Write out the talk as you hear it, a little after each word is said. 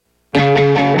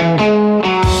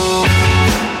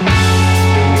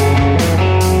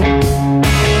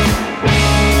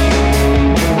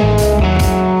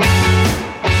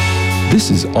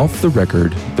This is Off the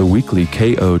Record, the weekly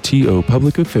KOTO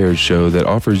public affairs show that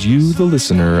offers you, the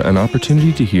listener, an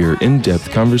opportunity to hear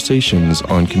in-depth conversations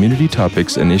on community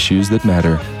topics and issues that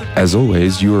matter. As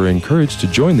always, you are encouraged to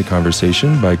join the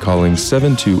conversation by calling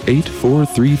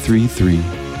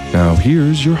 728-4333. Now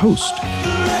here's your host.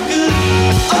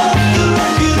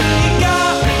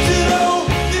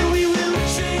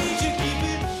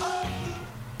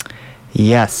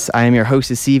 Yes, I am your host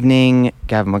this evening,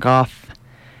 Gavin McGough.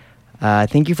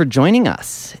 Thank you for joining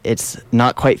us. It's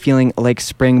not quite feeling like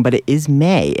spring, but it is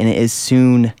May, and it is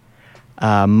soon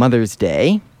Mother's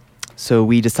Day. So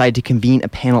we decided to convene a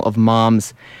panel of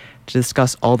moms to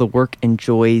discuss all the work and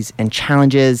joys and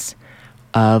challenges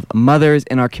of mothers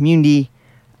in our community.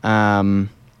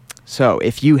 So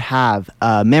if you have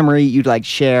a memory you'd like to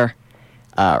share,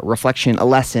 reflection, a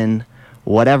lesson,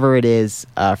 whatever it is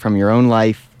from your own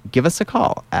life, give us a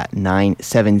call at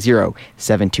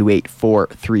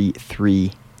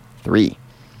 970-728-4333.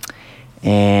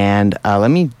 And let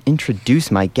me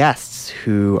introduce my guests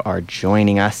who are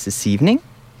joining us this evening.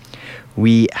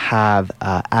 We have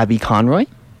Abby Conroy.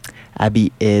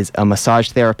 Abby is a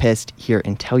massage therapist here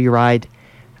in Telluride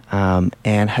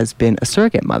and has been a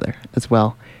surrogate mother as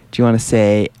well. Do you want to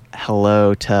say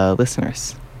hello to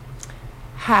listeners?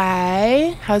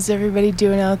 Hi, how's everybody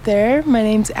doing out there? My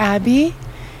name's Abby.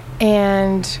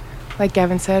 And like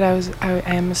Gavin said, I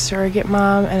am a surrogate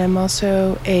mom, and I'm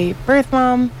also a birth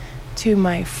mom to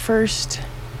my first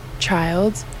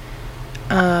child,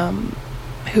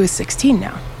 who is 16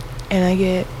 now.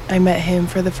 And I met him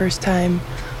for the first time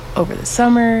over the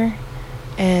summer,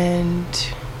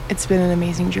 and it's been an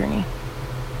amazing journey.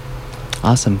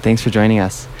 Awesome. Thanks for joining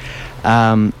us.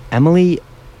 Emily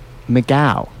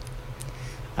McGough,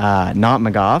 not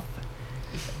McGough,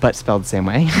 but spelled the same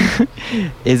way,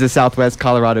 is a Southwest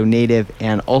Colorado native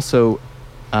and also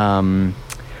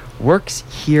works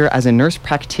here as a nurse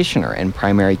practitioner in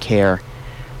primary care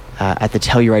at the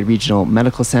Telluride Regional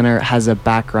Medical Center, has a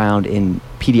background in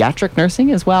pediatric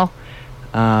nursing as well.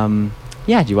 Do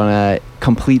you want to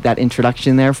complete that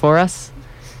introduction there for us?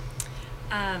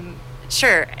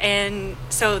 Sure, and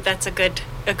so that's a good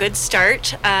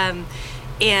start.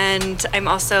 And I'm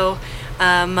also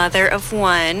a mother of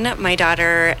one. My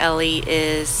daughter Ellie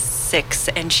is 6,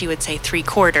 and she would say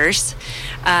 3/4.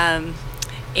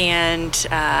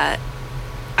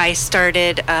 I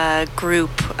started a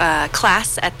group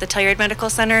class at the Telluride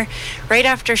Medical Center right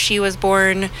after she was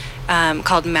born,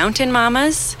 called Mountain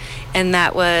Mamas, and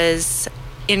that was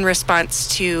in response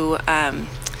to a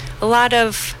lot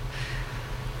of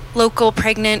local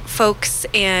pregnant folks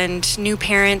and new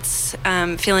parents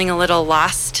feeling a little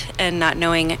lost and not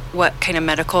knowing what kind of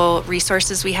medical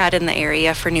resources we had in the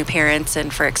area for new parents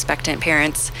and for expectant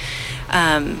parents.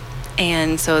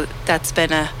 And so that's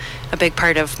been a big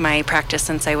part of my practice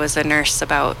since I was a nurse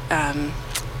about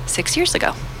 6 years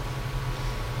ago.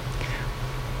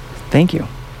 Thank you.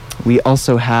 We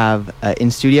also have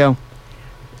in studio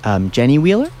Jenny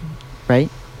Wheeler, right?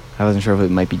 I wasn't sure if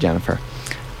it might be Jennifer.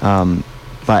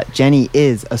 But Jenny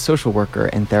is a social worker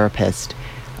and therapist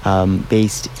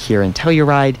based here in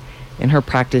Telluride. In her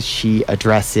practice, she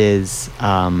addresses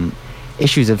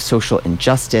issues of social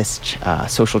injustice,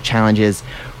 social challenges,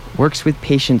 works with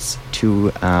patients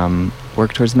to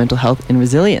work towards mental health and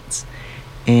resilience.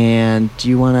 And do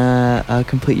you want to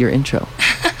complete your intro?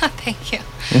 Thank you.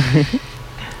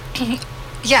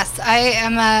 Yes, I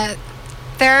am a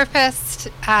therapist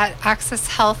at Access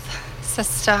Health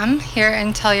System here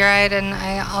in Telluride, and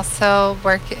I also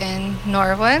work in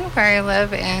Norwood where I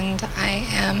live, and I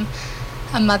am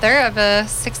a mother of a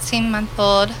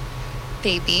 16-month-old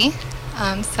baby.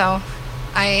 So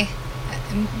I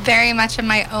am very much in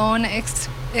my own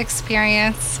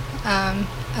experience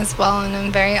as well, and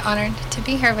I'm very honored to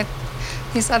be here with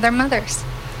these other mothers.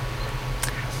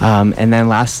 And then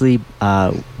lastly,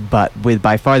 but with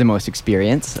by far the most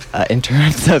experience in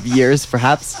terms of years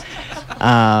perhaps,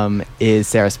 is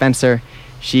Sara Spencer.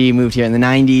 She moved here in the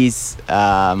 90s.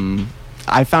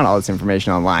 I found all this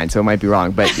information online, so it might be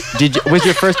wrong. But was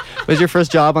your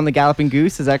first job on the Galloping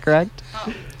Goose? Is that correct?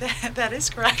 Oh, that is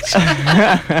correct.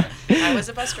 I was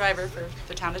a bus driver for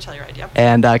the town of Telluride. Yep.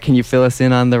 And can you fill us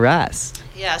in on the rest?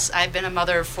 Yes, I've been a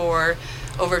mother for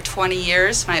over 20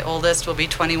 years. My oldest will be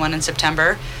 21 in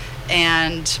September,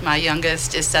 and my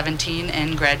youngest is 17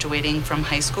 and graduating from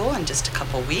high school in just a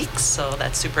couple weeks, so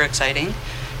that's super exciting.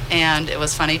 And it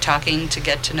was funny talking to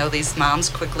get to know these moms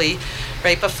quickly.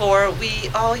 Right before, we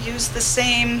all used the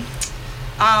same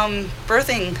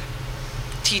birthing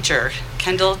teacher,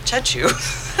 Kendall Chechu.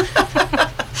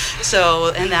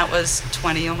 So, and that was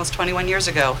almost 21 years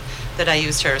ago that I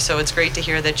used her. So it's great to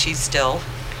hear that she's still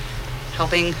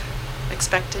helping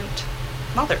expectant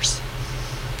mothers.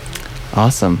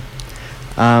 Awesome.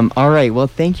 All right. Well,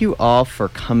 thank you all for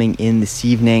coming in this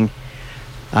evening.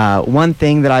 One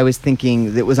thing that I was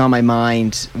thinking that was on my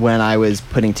mind when I was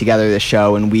putting together the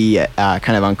show, and we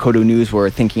kind of on Kodo News were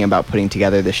thinking about putting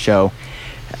together the show,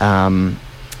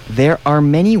 there are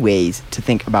many ways to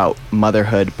think about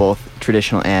motherhood, both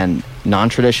traditional and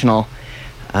non-traditional.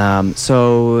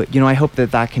 So, I hope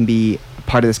that can be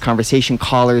part of this conversation.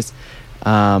 Callers,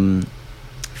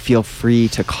 feel free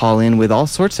to call in with all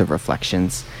sorts of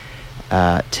reflections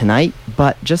tonight.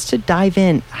 But just to dive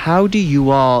in, how do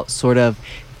you all sort of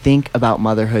think about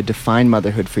motherhood, define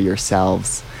motherhood for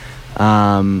yourselves?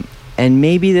 And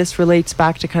maybe this relates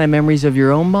back to kind of memories of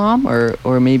your own mom,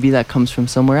 or maybe that comes from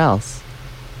somewhere else.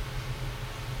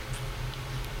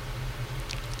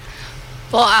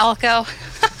 Well, I'll go.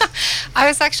 I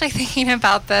was actually thinking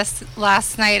about this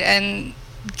last night and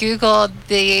Googled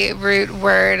the root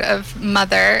word of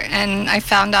mother, and I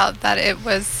found out that it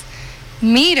was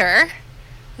meter,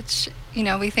 which,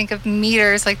 we think of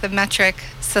meters like the metric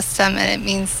system, and it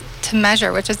means to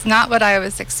measure, which is not what I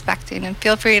was expecting. And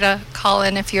feel free to call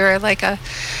in if you're like a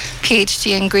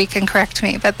PhD in Greek and correct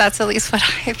me, but that's at least what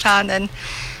I found. And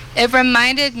it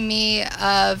reminded me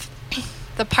of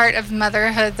the part of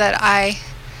motherhood that I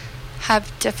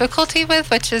have difficulty with,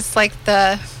 which is like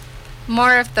the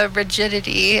more of the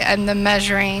rigidity and the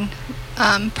measuring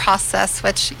process,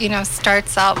 which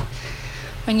starts out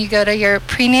when you go to your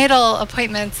prenatal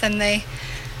appointments and they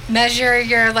measure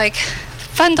your like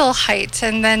fundal height,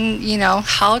 and then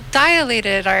how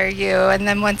dilated are you, and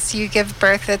then once you give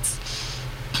birth, it's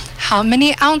how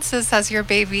many ounces has your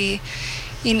baby.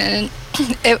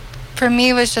 It for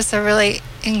me was just a really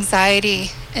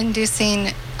anxiety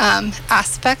inducing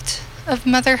aspect of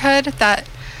motherhood that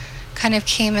kind of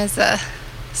came as a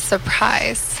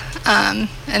surprise. And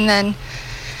then,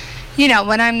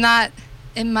 when I'm not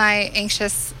in my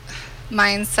anxious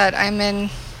mindset, I'm in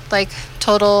like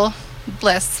total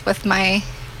bliss with my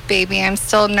baby. I'm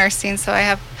still nursing, so I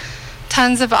have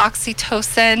tons of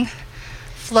oxytocin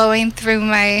flowing through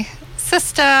my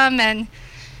system. And,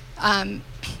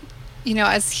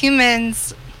 as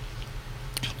humans,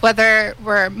 whether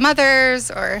we're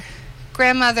mothers or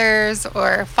grandmothers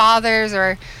or fathers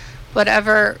or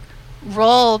whatever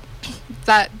role,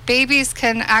 that babies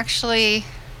can actually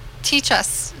teach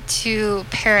us to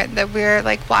parent, that we're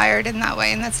like wired in that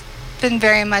way. And that's been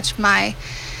very much my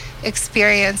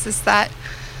experience, is that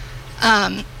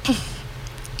some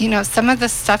of the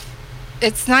stuff,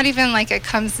 it's not even like it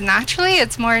comes naturally.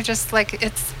 It's more just like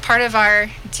it's part of our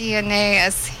DNA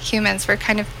as humans. We're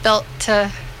kind of built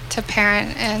to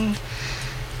parent, and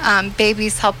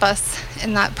babies help us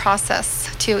in that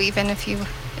process too, even if you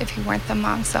weren't the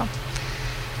mom. So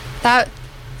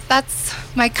that's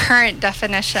my current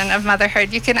definition of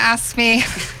motherhood. You can ask me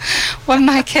when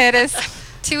my kid is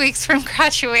 2 weeks from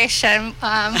graduation.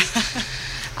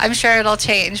 I'm sure it'll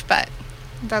change, but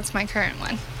that's my current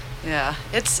one. Yeah,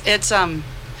 it's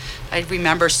I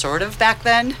remember sort of back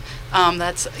then.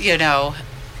 That's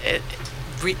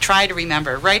try to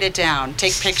remember, write it down,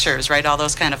 take pictures, right? All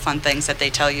those kind of fun things that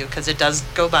they tell you, because it does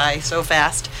go by so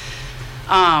fast.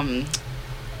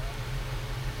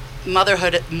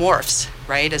 Motherhood morphs,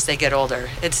 right, as they get older.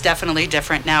 It's definitely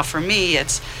different now. For me,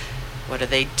 it's what are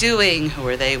they doing? Who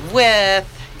are they with?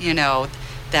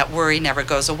 That worry never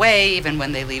goes away, even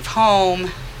when they leave home.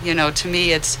 To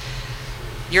me, it's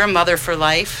you're a mother for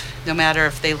life. No matter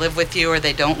if they live with you or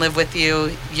they don't live with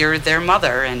you, you're their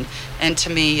mother. And to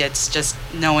me, it's just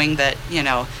knowing that,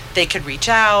 they could reach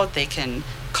out, they can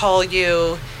call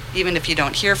you, even if you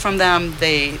don't hear from them,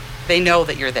 they know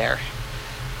that you're there.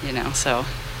 So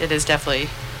it is definitely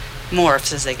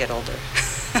morphs as they get older.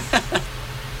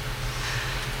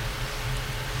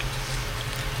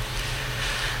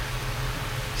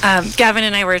 Gavin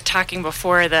and I were talking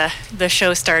before the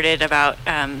show started about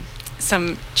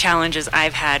some challenges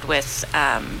I've had with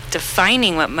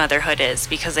defining what motherhood is,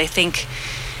 because I think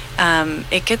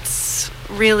it gets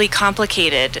really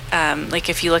complicated. Like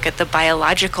if you look at the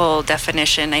biological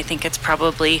definition, I think it's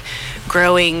probably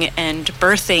growing and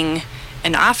birthing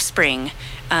an offspring.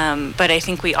 But I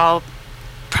think we all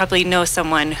probably know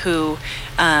someone who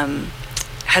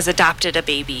has adopted a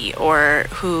baby, or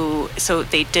so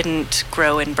they didn't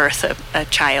grow and birth a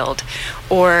child,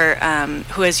 or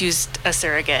who has used a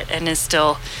surrogate and is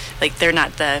still, like, they're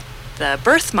not the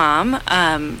birth mom,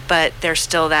 but they're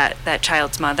still that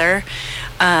child's mother.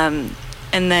 And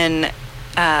then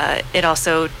it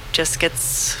also just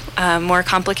gets more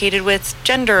complicated with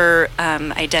gender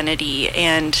identity,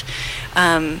 and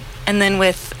then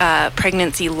with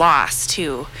pregnancy loss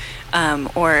too.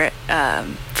 or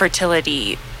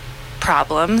fertility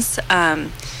problems,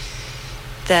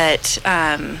 that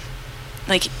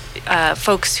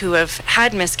folks who have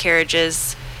had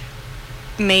miscarriages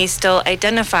may still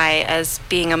identify as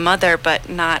being a mother but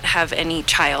not have any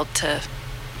child to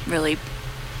really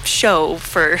show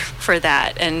for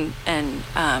that, and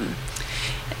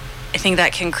I think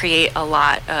that can create a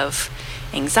lot of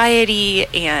anxiety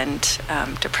and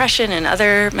depression and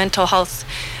other mental health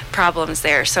problems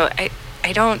there. So I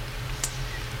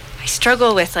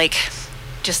struggle with like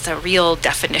just a real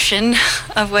definition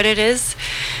of what it is.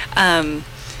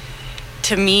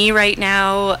 To me right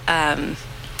now,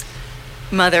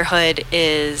 motherhood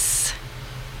is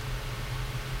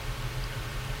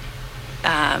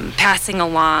passing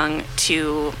along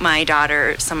to my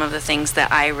daughter some of the things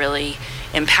that I really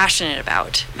am passionate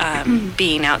about,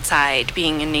 being outside,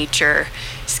 being in nature,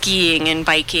 skiing and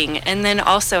biking, and then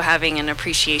also having an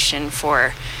appreciation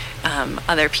for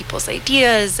other people's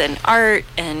ideas and art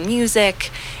and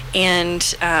music,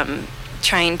 and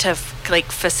trying to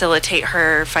facilitate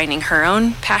her finding her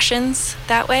own passions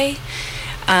that way.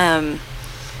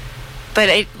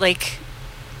 But like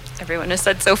everyone has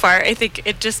said so far, I think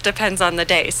it just depends on the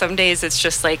day. Some days it's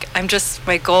just like,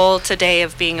 my goal today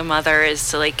of being a mother is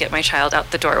to like get my child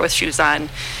out the door with shoes on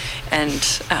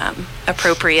and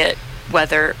appropriate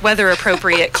weather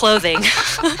appropriate clothing.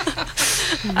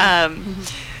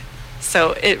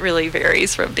 So it really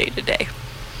varies from day to day.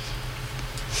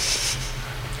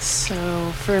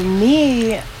 So for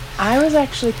me, I was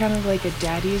actually kind of like a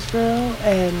daddy's girl,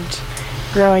 and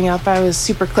growing up I was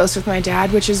super close with my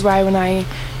dad, which is why when I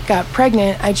got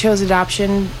pregnant I chose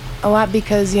adoption a lot,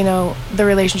 because the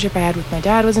relationship I had with my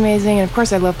dad was amazing, and of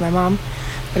course I loved my mom,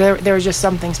 but there was just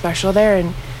something special there,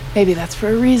 and maybe that's for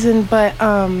a reason. But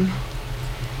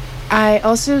I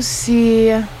also see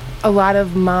a lot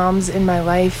of moms in my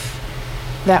life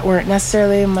that weren't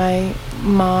necessarily my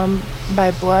mom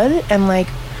by blood, and like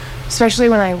especially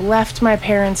when I left my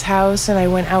parents' house and I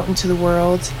went out into the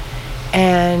world,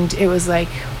 and it was like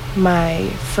my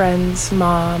friend's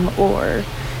mom or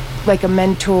like a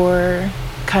mentor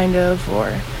kind of,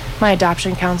 or my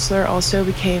adoption counselor also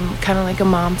became kind of like a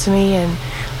mom to me. And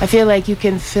I feel like you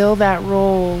can fill that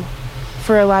role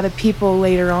for a lot of people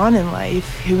later on in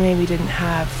life who maybe didn't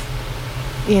have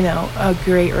a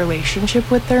great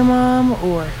relationship with their mom,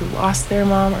 or who lost their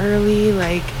mom early.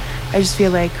 Like I just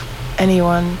feel like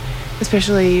anyone,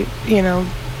 especially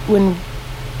when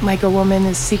like a woman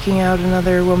is seeking out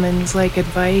another woman's like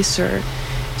advice, or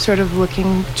sort of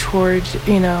looking toward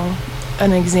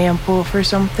an example for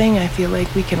something, I feel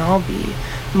like we can all be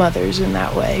mothers in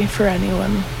that way for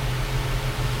anyone.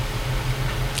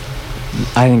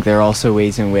 I think there are also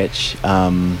ways in which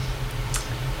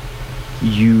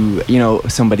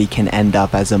somebody can end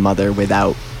up as a mother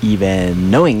without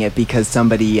even knowing it, because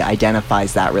somebody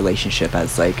identifies that relationship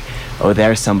as like, oh,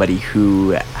 there's somebody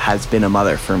who has been a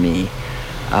mother for me,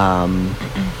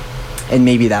 and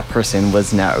maybe that person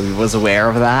was aware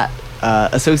of that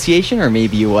association, or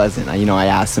maybe it wasn't. I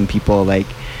asked some people like,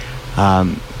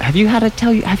 have you had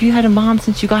a mom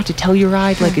since you got to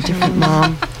Telluride, like a different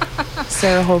mom?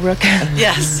 Sarah Holbrook.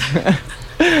 Yes.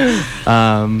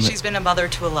 She's been a mother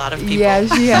to a lot of people. Yeah,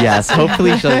 she has. Yes,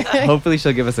 hopefully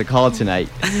she'll give us a call tonight.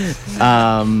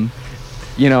 And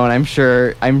I'm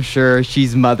sure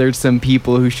she's mothered some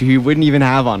people who she wouldn't even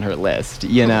have on her list,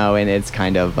 and it's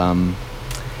kind of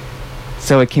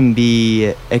so it can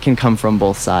come from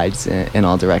both sides in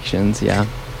all directions, yeah.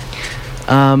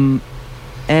 And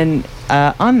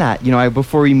on that,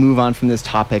 before we move on from this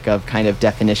topic of kind of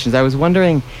definitions, I was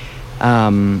wondering,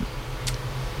 are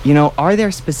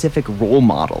there specific role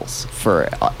models for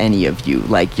any of you?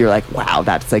 Like, you're like, wow,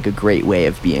 that's like a great way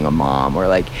of being a mom, or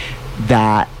like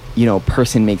that,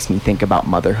 person makes me think about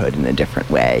motherhood in a different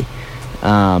way.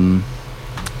 And,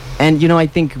 I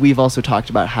think we've also talked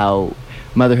about how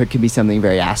motherhood can be something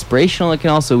very aspirational. It can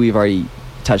also, we've already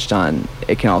touched on,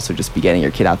 it can also just be getting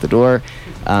your kid out the door,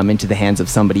 into the hands of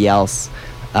somebody else.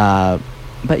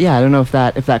 But yeah, I don't know if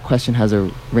that question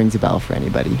rings a bell for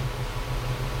anybody.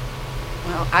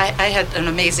 Well, I had an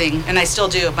amazing, and I still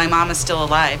do. My mom is still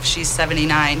alive. She's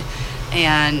 79,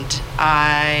 and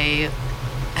I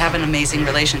have an amazing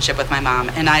relationship with my mom.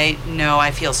 And I know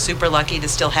I feel super lucky to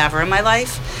still have her in my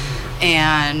life.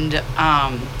 And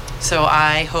so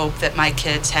I hope that my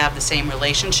kids have the same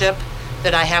relationship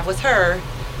that I have with her.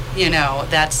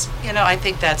 That's, I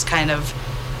think that's kind of,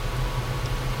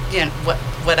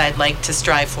 what I'd like to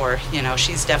strive for.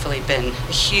 She's definitely been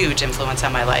a huge influence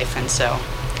on my life, and so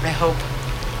I hope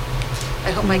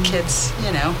my kids,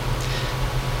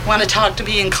 want to talk to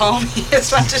me and call me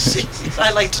as much as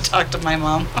I like to talk to my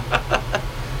mom.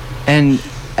 And,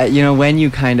 when you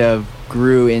kind of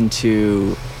grew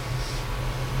into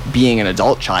being an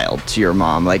adult child to your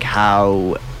mom, like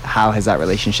how has that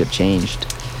relationship changed?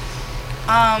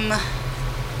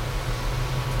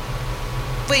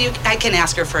 Well, I can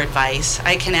ask her for advice.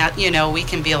 I can, we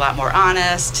can be a lot more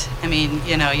honest. I mean,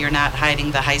 you're not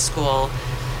hiding the high school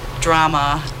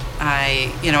drama.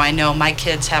 I know my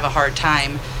kids have a hard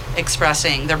time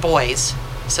expressing, they're boys,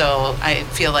 so I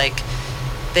feel like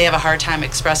they have a hard time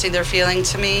expressing their feeling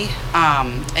to me.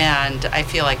 And I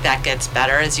feel like that gets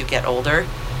better as you get older,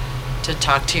 to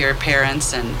talk to your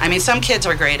parents. And I mean, some kids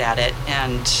are great at it,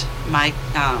 and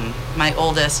my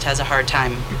oldest has a hard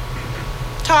time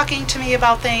talking to me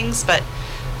about things, but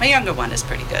my younger one is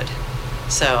pretty good.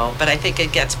 So, but I think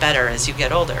it gets better as you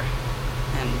get older,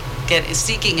 and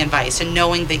seeking advice and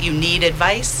knowing that you need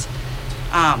advice.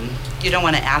 You don't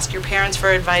want to ask your parents for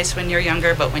advice when you're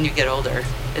younger, but when you get older,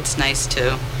 it's nice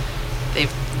to.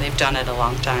 They've done it a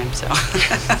long time, so.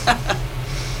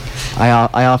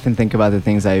 I often think about the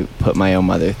things I put my own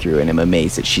mother through, and I'm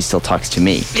amazed that she still talks to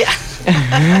me. Yeah.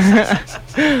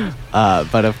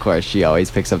 But of course, she always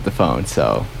picks up the phone,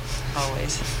 so.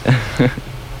 Always.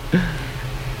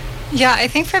 Yeah, I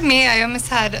think for me, I almost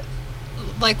had,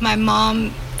 like, my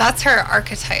mom, that's her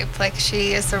archetype. Like,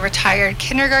 she is a retired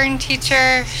kindergarten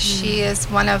teacher. She is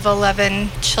one of 11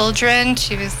 children.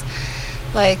 She was,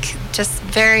 like, just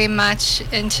very much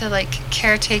into, like,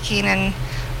 caretaking, and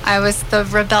I was the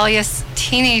rebellious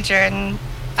teenager, and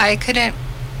I couldn't,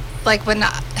 like, when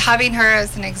having her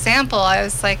as an example, I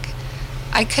was like,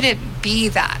 I couldn't be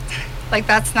that. Like,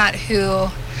 that's not who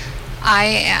I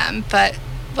am. But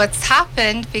what's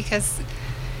happened, because,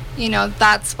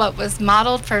 that's what was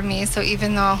modeled for me. So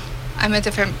even though I'm a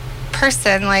different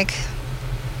person, like,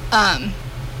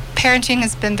 parenting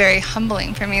has been very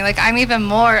humbling for me. Like, I'm even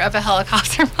more of a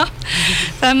helicopter mom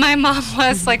than my mom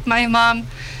was. Like, my mom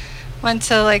went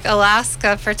to, like,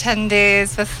 Alaska for 10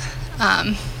 days with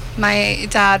my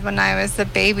dad when I was a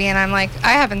baby, and I'm like,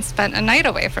 I haven't spent a night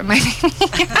away from my baby.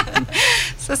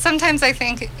 So sometimes I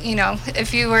think,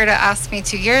 if you were to ask me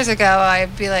 2 years ago,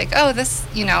 I'd be like, oh,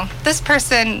 this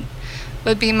person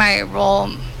would be my role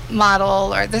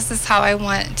model, or this is how I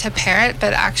want to parent.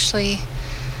 But actually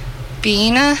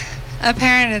being a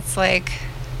parent, it's like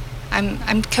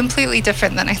I'm completely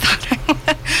different than I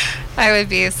thought I would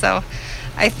be. So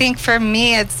I think for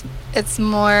me, it's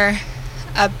more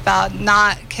about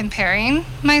not comparing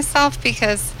myself,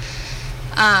 because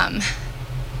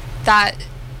that,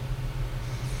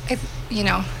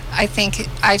 I think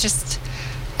I just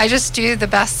do the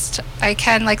best I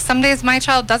can. Like, some days my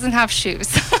child doesn't have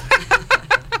shoes.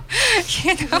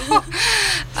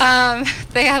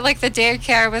 They had, like, the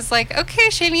daycare was like, okay,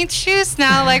 she needs shoes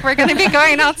now. Like, we're going to be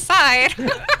going outside.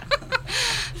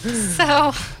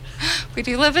 So we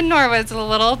do live in Norwood. It's a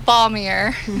little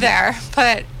balmier there.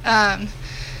 But,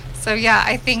 so yeah,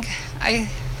 I think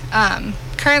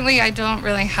currently I don't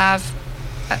really have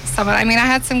someone. I mean, I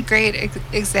had some great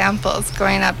examples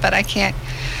growing up, but I can't,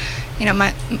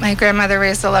 my grandmother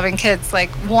raised 11 kids. Like,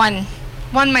 one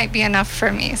might be enough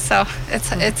for me. So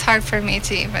it's hard for me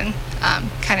to even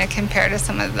kind of compare to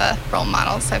some of the role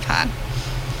models I've had.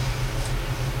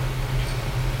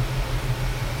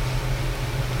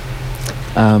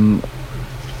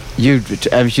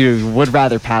 If you would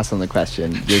rather pass on the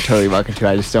question, you're totally welcome to.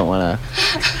 I just don't want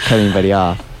to cut anybody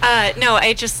off. No,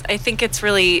 I think it's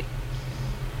really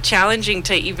challenging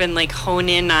to even, like, hone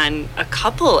in on a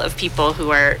couple of people who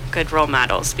are good role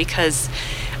models, because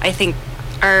I think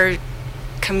our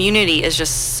community is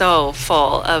just so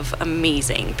full of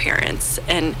amazing parents,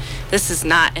 and this is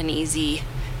not an easy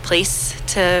place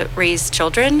to raise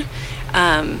children.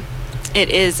 It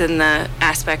is in the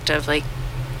aspect of, like,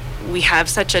 we have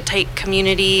such a tight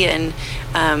community, and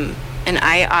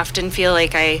I often feel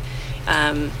like I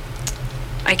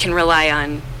can rely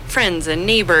on friends and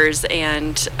neighbors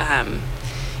and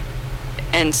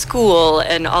school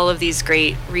and all of these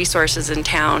great resources in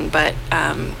town, but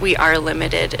we are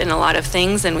limited in a lot of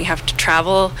things, and we have to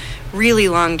travel really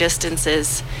long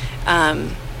distances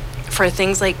for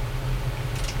things like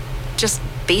just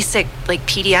basic, like,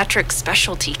 pediatric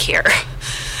specialty care.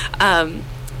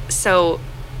 So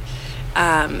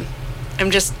I'm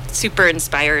just super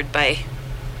inspired by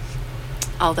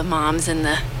all the moms in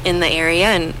the area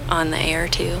and on the air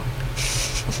too.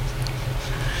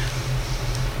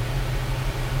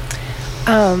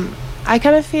 I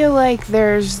kind of feel like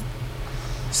there's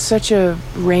such a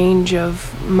range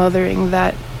of mothering,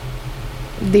 that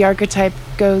the archetype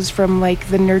goes from, like,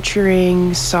 the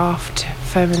nurturing, soft,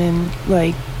 feminine,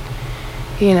 like,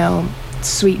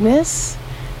 sweetness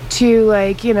to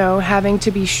like, having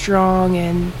to be strong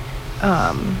and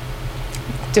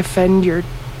defend your,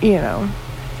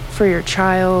 for your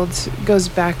child. Goes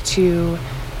back to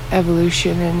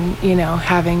evolution and,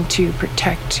 having to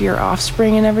protect your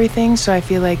offspring and everything. So I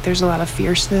feel like there's a lot of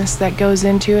fierceness that goes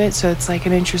into it. So it's like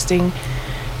an interesting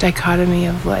dichotomy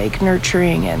of like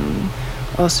nurturing and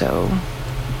also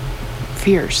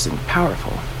fierce and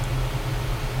powerful.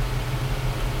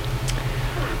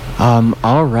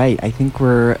 All right, I think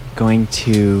we're going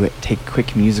to take a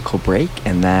quick musical break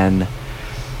and then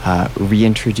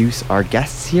reintroduce our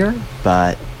guests here,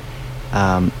 but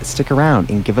stick around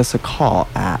and give us a call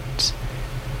at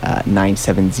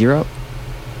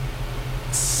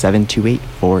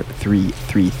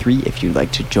 970-728-4333 if you'd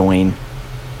like to join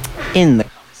in the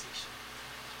conversation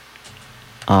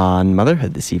on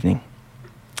motherhood this evening.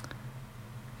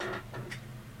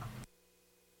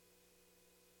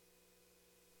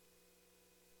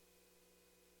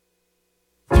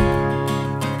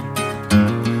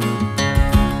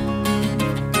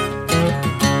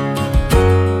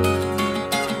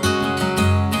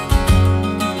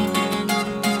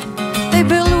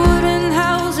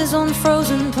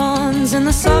 In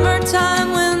the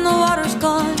summertime when the water's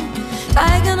gone,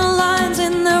 diagonal lines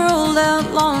in their rolled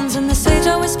out lawns, and the sage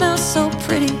always smells so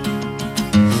pretty.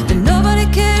 But nobody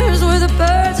cares where the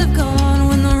birds have gone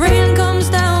when the rain comes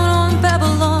down on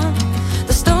Babylon.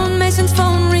 The stonemason's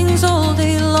phone rings all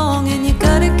day long, and you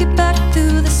gotta get back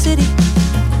to the city.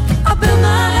 I built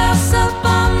my house up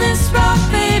on this rock,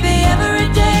 baby, every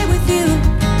day with you.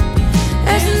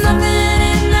 There's nothing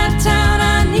in that town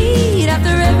I need after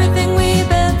everything we've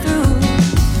been through.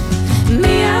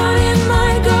 Me out in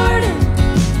my garden,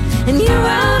 and you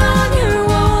out on your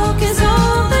walk is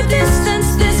all the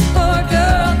distance this poor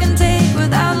girl can take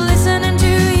without listening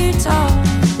to you talk.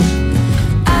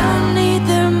 I don't need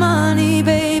their money,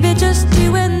 baby, just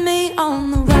you and me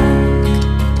on the rock.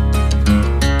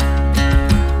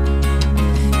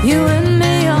 You and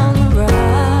me on the rock.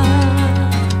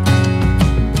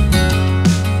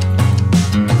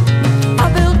 I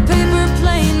built paper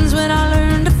planes when I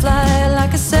learned to fly,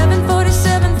 like a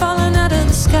 747 falling out of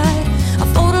the sky. I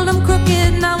folded them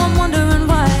crooked, now I'm wondering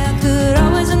why I could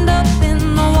always end up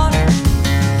in the water.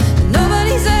 But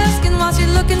nobody's asking why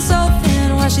she's looking so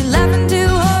thin, why she laughing too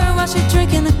hard, why she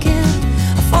drinking again.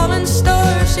 A falling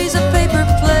star, she's a paper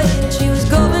plate. She was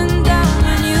going down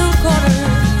and you caught her.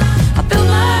 I built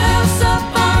my house up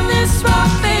on this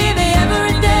rock, baby,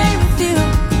 every day with you.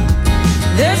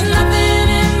 There's nothing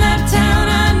in that town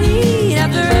I need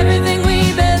after everything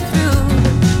we've been through.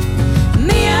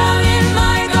 Me out in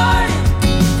my garden,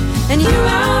 and you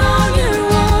out on your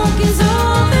walk is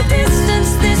all the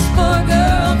distance this poor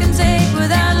girl can take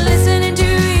without listening to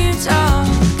you talk.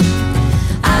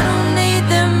 I don't need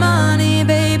their money,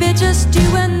 baby, just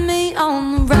you and me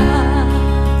on the rock.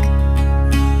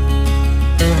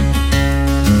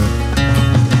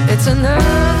 It's an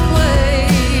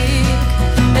earthquake,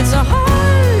 it's a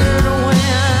hard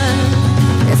wind,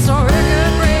 it's a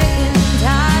record breaking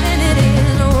tide, and it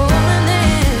is rolling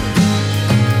in.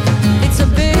 It's a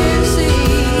big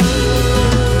sea,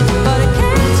 but it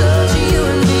can't touch you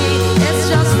and me. It's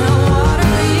just no water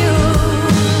for you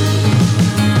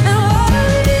and water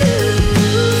for you.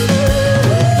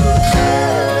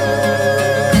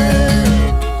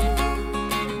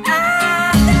 I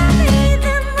don't need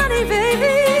their money, baby.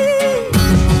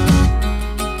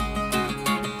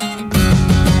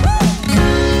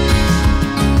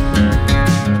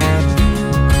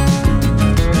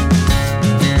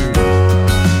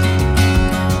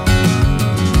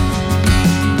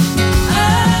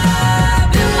 I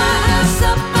built my house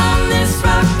up on this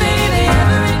rock, baby,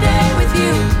 every day with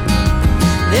you.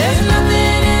 There's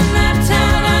nothing in that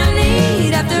town I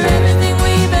need after everything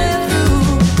we've been through.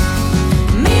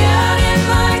 Me out in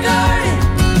my garden,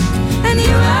 and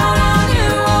you out on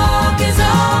your walk is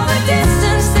all the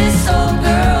distance this old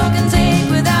girl can take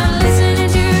without listening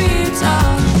to you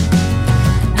talk.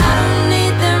 I don't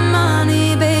need their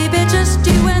money, baby, just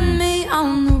you and me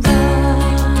on the rock.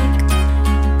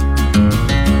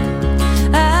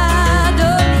 I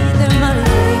don't need their money,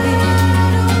 baby.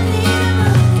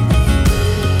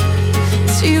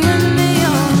 It's you and me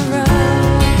on the rock.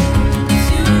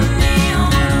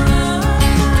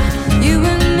 You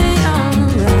and me on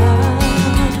the rock.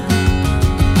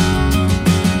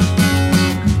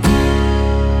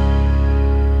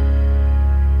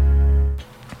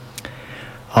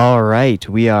 All right,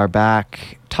 we are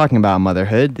back talking about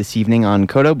motherhood this evening on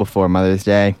Kodo before Mother's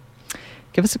Day.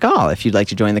 Give us a call if you'd like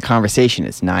to join the conversation.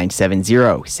 It's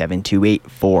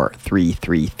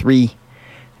 970-728-4333.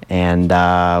 and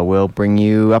we'll bring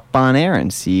you up on air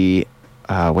and see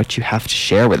what you have to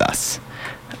share with us.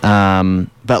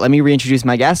 But let me reintroduce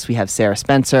my guests. We have Sara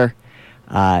Spencer,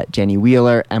 Jenny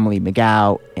Wheeler, Emily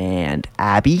McGough, and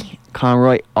Abby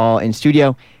Conroy all in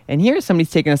studio. And here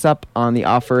somebody's taking us up on the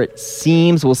offer. It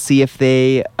seems we'll see if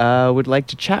they would like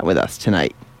to chat with us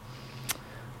tonight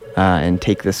and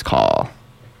take this call.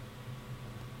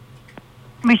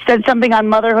 We said something on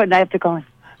motherhood, and I have to go in.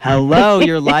 Hello,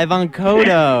 you're live on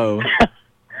Kodo.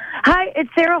 Hi, it's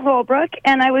Sarah Holbrook,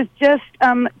 and I was just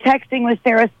texting with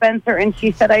Sara Spencer, and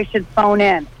she said I should phone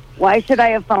in. Why should I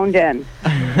have phoned in?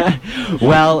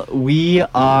 Well, we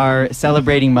are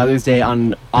celebrating Mother's Day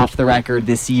on Off the Record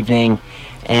this evening,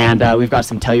 and we've got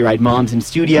some Telluride moms in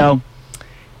studio,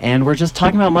 and we're just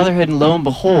talking about motherhood, and lo and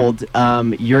behold,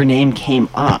 your name came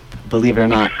up, believe it or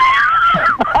not.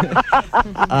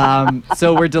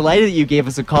 So we're delighted that you gave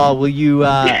us a call. Would you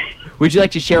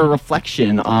like to share a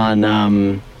reflection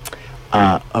on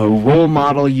a role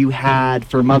model you had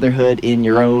for motherhood in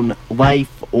your own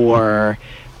life, or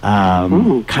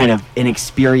kind of an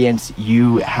experience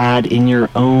you had in your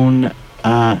own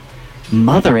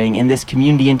mothering in this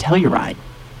community in Telluride?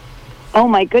 Oh,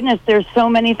 my goodness, there's so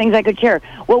many things I could share.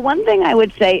 Well, one thing I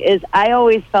would say is I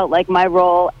always felt like my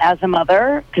role as a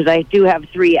mother, because I do have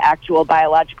 3 actual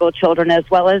biological children as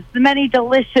well as the many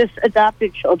delicious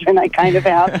adopted children I kind of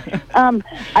have.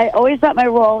 I always thought my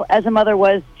role as a mother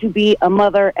was to be a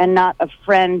mother and not a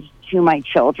friend to my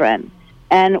children.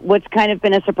 And what's kind of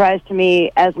been a surprise to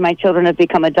me as my children have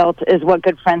become adults is what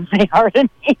good friends they are to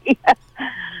me.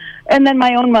 And then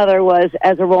my own mother was,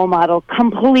 as a role model,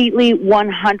 completely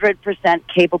 100%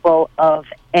 capable of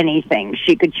anything.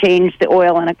 She could change the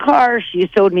oil in a car.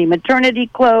 She sewed me maternity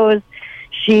clothes.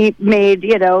 She made,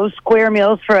 square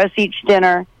meals for us each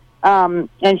dinner. And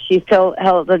she still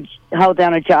held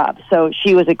down a job. So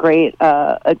she was a great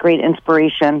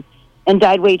inspiration, and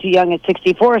died way too young at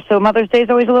 64. So Mother's Day is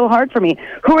always a little hard for me.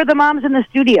 Who are the moms in the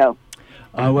studio?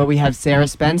 Well, we have Sara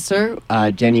Spencer,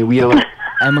 Jenny Wheeler,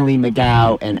 Emily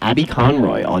McGough, and Abby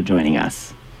Conroy all joining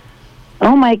us.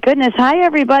 Oh, my goodness. Hi,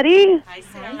 everybody. Hi,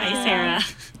 Sarah. Hi, Sarah.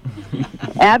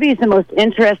 Abby's the most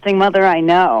interesting mother I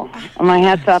know. My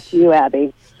hat's off to you,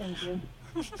 Abby. Thank you.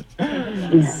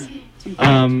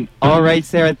 All right,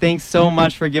 Sarah, thanks so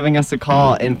much for giving us a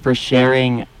call and for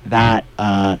sharing that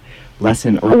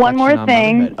lesson or one more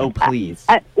thing. Motherhood. Oh, please.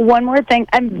 One more thing.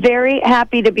 I'm very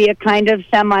happy to be a kind of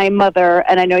semi-mother,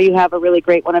 and I know you have a really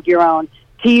great one of your own,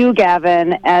 to you,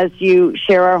 Gavin, as you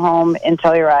share our home in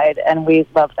Telluride, and we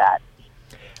love that.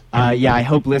 Yeah, I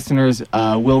hope listeners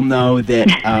will know that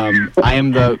I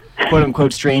am the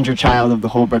quote-unquote stranger child of the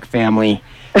Holbrook family,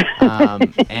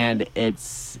 and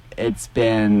it's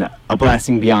been a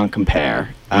blessing beyond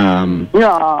compare.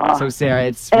 So, Sarah,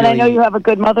 it's and really... I know you have a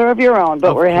good mother of your own,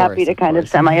 but we're happy to kind of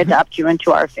semi-adopt you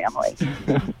into our family.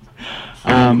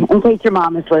 In case your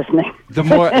mom is listening. The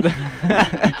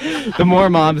more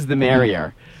moms, the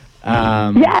merrier.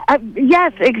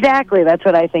 Yes, exactly. That's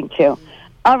what I think, too.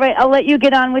 All right, I'll let you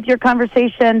get on with your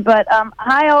conversation, but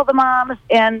hi, all the moms,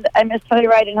 and I miss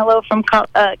Telluride, and hello from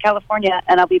California,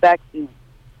 and I'll be back soon.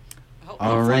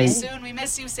 All right. Soon. We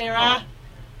miss you, Sarah.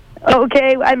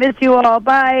 Okay, I miss you all.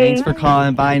 Bye. Thanks for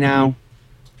calling. Bye now.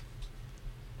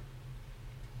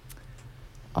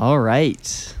 All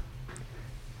right.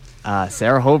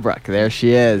 Sarah Holbrook, there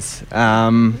she is.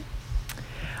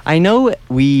 I know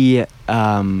we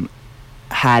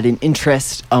had an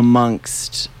interest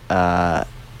amongst... well,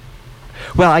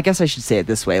 I guess I should say it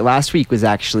this way. Last week was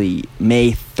actually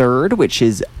May 3rd, which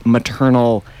is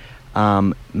Maternal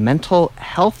Mental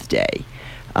Health Day.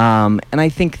 And I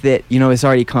think that, it's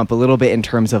already come up a little bit in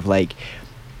terms of, like,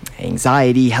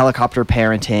 anxiety, helicopter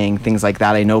parenting, things like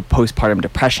that. I know postpartum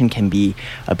depression can be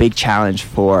a big challenge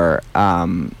for,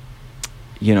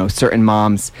 certain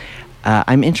moms.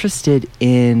 I'm interested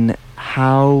in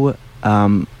how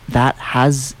that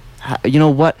has,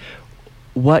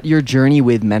 what your journey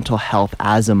with mental health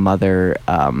as a mother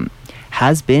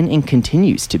has been and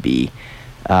continues to be,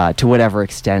 to whatever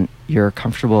extent you're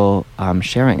comfortable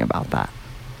sharing about that.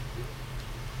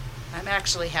 I'm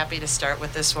actually happy to start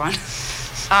with this one.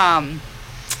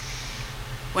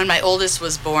 When my oldest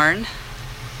was born,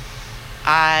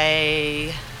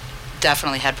 I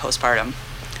definitely had postpartum.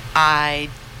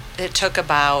 It took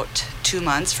about 2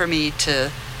 months for me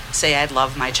to say I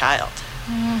love my child.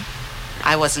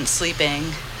 I wasn't sleeping.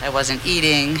 I wasn't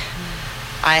eating.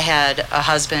 I had a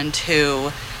husband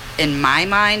who, in my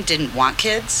mind, didn't want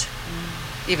kids,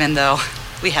 even though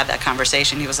we had that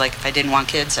conversation. He was like, if I didn't want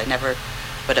kids, I never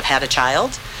would have had a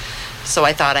child. So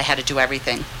I thought I had to do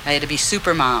everything. I had to be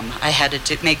super mom. I had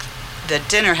to make the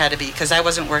dinner had to be, because I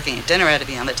wasn't working, dinner had to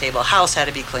be on the table, house had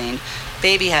to be cleaned,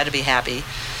 baby had to be happy.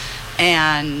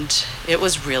 And it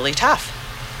was really tough.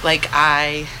 Like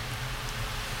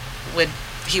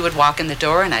he would walk in the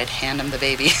door and I'd hand him the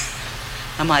baby.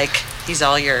 I'm like, he's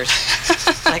all yours.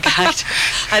 Like,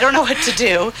 I don't know what to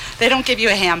do. They don't give you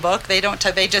a handbook. They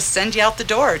just send you out the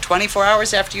door 24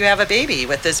 hours after you have a baby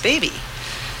with this baby.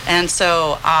 And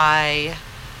so I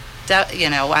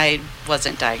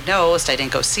wasn't diagnosed. I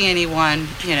didn't go see anyone,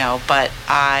 but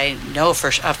I know for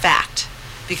a fact,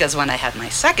 because when I had my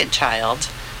second child,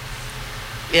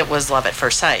 it was love at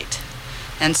first sight.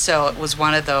 And so it was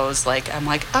one of those, like, I'm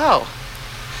like, oh,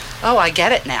 I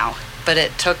get it now. But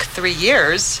it took 3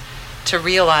 years to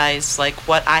realize, like,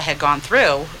 what I had gone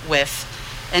through with,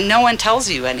 and no one tells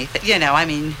you anything, I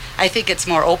mean, I think it's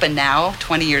more open now,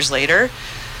 20 years later.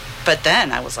 But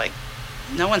then I was like,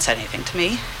 no one said anything to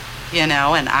me, and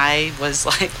I was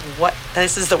like, what?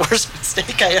 This is the worst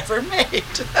mistake I ever made.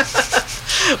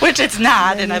 Which it's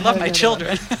not, and I love my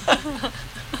children.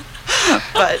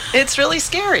 But it's really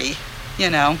scary,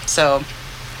 so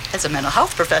as a mental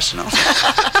health professional.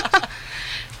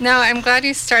 No, I'm glad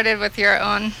you started with your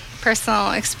own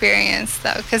personal experience,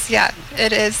 though, because,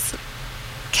 it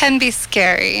can be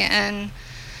scary. And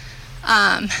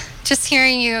just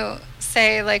hearing you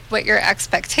say, like, what your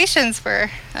expectations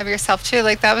were of yourself, too,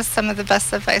 like, that was some of the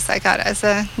best advice I got as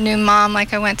a new mom.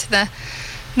 Like, I went to the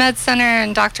med center,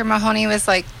 and Dr. Mahoney was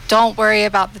like, don't worry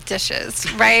about the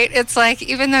dishes, right? It's like,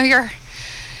 even though you're,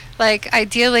 like,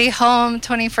 ideally home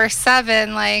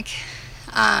 24/7, like,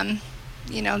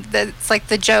 it's like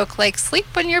the joke, like, sleep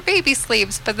when your baby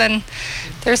sleeps. But then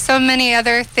there's so many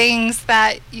other things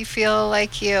that you feel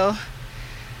like you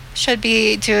should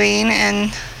be doing.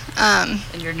 And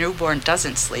your newborn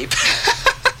doesn't sleep.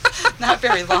 Not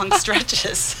very long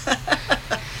stretches.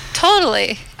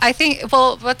 Totally. I think,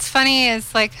 well, what's funny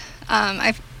is, like,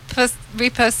 I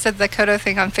reposted the Kodo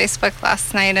thing on Facebook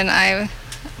last night, and I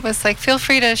was like, feel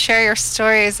free to share your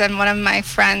stories. And one of my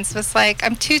friends was like,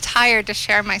 I'm too tired to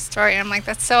share my story. And I'm like,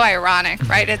 that's so ironic,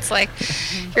 right? It's like,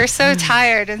 you're so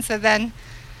tired. And so then,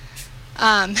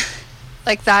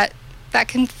 like, that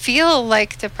can feel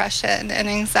like depression and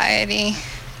anxiety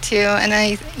too. And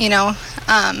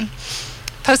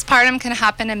postpartum can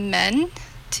happen in men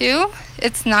too.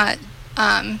 It's not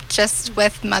just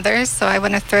with mothers. So I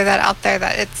want to throw that out there,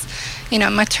 that it's,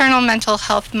 Maternal Mental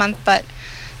Health Month. But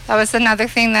that was another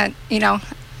thing that,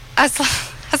 as a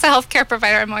healthcare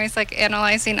provider, I'm always, like,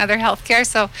 analyzing other healthcare.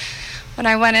 So when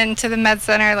I went into the med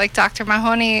center, like, Dr.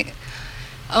 Mahoney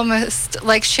almost,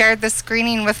 like, shared the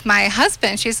screening with my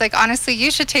husband. She's like, honestly, you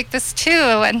should take this too.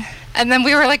 And then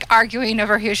we were, like, arguing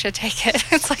over who should take it.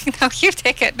 It's like, no, you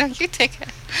take it. No, you take it.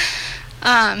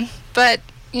 But,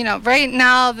 right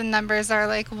now the numbers are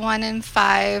like 1 in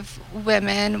 5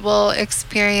 women will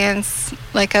experience,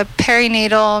 like, a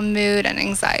perinatal mood and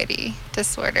anxiety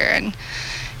disorder. And,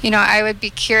 I would be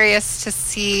curious to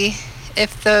see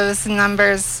if those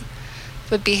numbers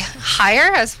would be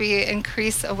higher as we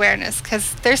increase awareness.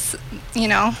 Because there's,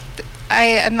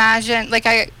 I imagine, like,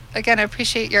 I, again,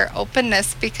 appreciate your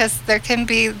openness, because there can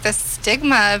be this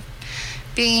stigma of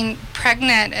being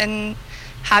pregnant and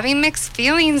having mixed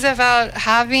feelings about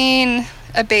having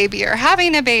a baby or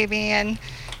having a baby, and,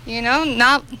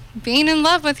 not being in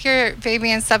love with your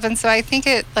baby and stuff. And so I think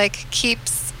it, like,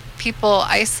 keeps people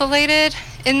isolated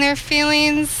in their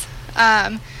feelings,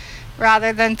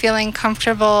 rather than feeling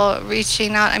comfortable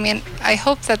reaching out. I mean, I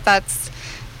hope that that's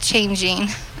changing.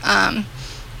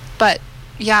 But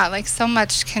yeah, like, so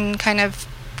much can kind of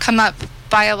come up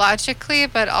biologically,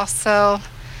 but also,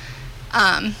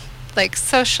 like,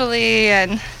 socially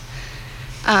and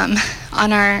on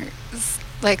our,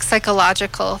 like,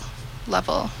 psychological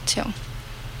level too.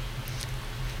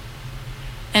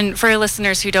 And for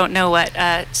listeners who don't know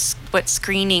what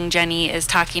screening Jenny is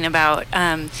talking about,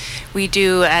 we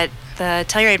do at the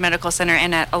Telluride Medical Center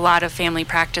and at a lot of family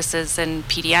practices and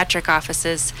pediatric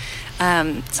offices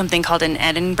something called an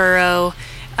Edinburgh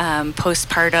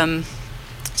postpartum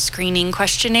screening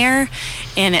questionnaire,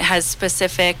 and it has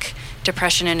specific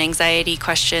depression and anxiety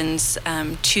questions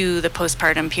to the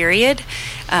postpartum period.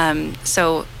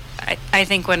 So I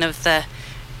think one of the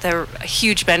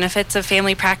huge benefits of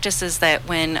family practice is that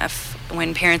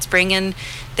when parents bring in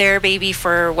their baby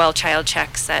for well child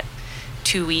checks at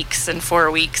 2 weeks and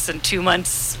 4 weeks and 2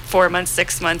 months, 4 months,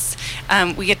 6 months,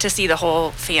 we get to see the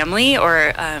whole family,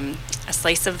 or a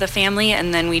slice of the family,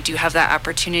 and then we do have that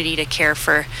opportunity to care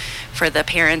for the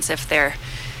parents if they're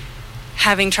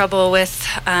having trouble with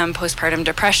postpartum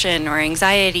depression or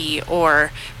anxiety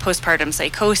or postpartum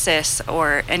psychosis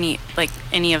or any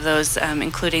of those,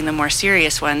 including the more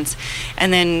serious ones.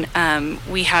 And then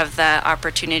we have the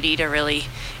opportunity to really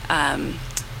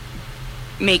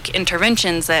make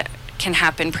interventions that can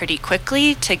happen pretty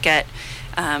quickly to get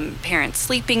parents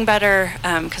sleeping better,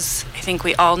 because I think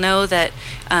we all know that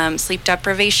sleep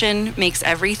deprivation makes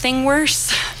everything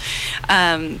worse.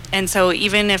 And so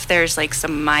even if there's like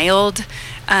some mild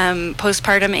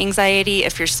postpartum anxiety,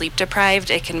 if you're sleep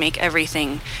deprived, it can make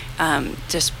everything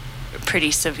just pretty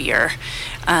severe.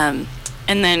 And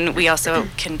then we also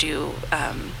can do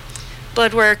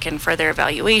blood work and further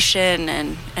evaluation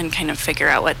and kind of figure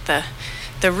out what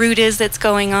the root is that's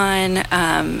going on,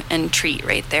 and treat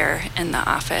right there in the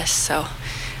office. So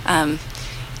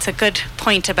it's a good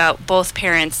point about both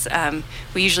parents.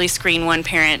 We usually screen one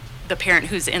parent, the parent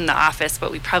who's in the office,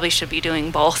 but we probably should be doing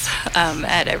both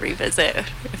at every visit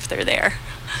if they're there.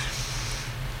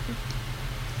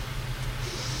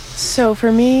 So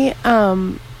for me,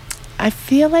 I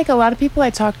feel like a lot of people I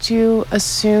talk to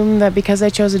assume that because I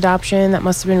chose adoption, that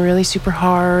must have been really super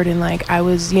hard, and like I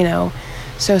was,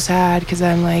 so sad because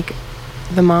I'm like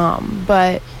the mom.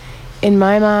 But in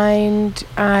my mind,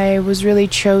 I was really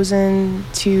chosen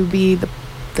to be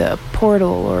the portal,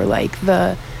 or like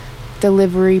the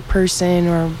delivery person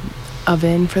or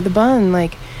oven for the bun.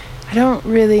 Like, I don't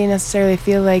really necessarily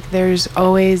feel like there's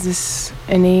always this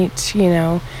innate,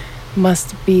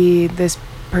 must be this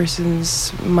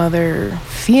person's mother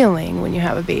feeling when you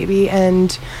have a baby.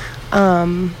 And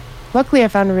luckily I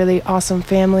found a really awesome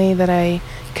family that I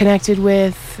connected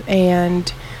with, and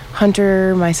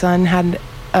Hunter, my son, had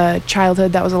a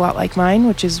childhood that was a lot like mine,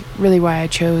 which is really why I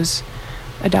chose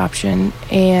adoption.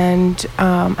 And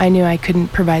I knew I couldn't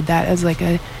provide that as like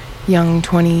a young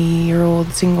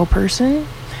 20-year-old single person,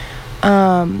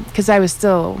 because I was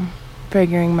still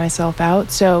figuring myself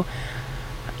out. So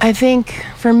I think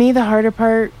for me the harder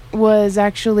part was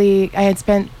actually I had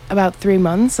spent about 3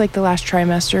 months, like the last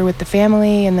trimester, with the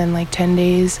family, and then like 10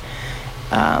 days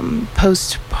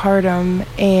postpartum,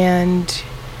 and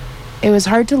it was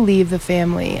hard to leave the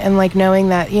family, and like knowing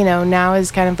that now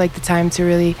is kind of like the time to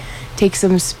really take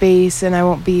some space, and I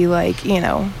won't be like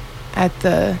at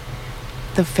the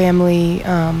family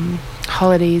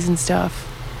holidays and stuff,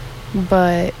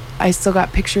 but I still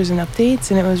got pictures and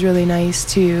updates, and it was really nice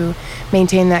to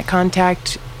maintain that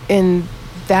contact in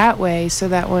that way, so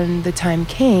that when the time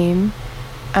came,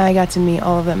 I got to meet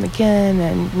all of them again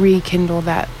and rekindle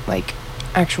that like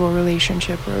actual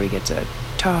relationship where we get to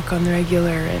talk on the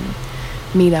regular and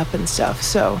meet up and stuff.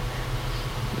 So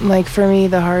like for me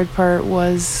the hard part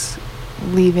was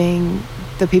leaving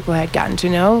the people I had gotten to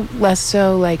know, less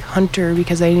so like Hunter,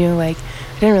 because I knew like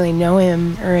I didn't really know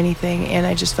him or anything, and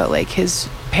I just felt like his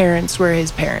parents were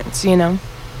his parents,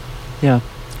 Yeah.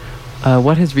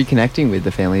 What has reconnecting with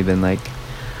the family been like?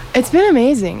 It's been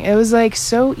amazing. It was like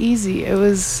so easy. It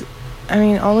was,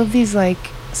 all of these like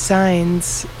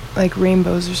signs, like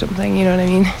rainbows or something, you know what I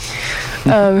mean?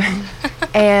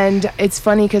 And it's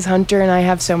funny because Hunter and I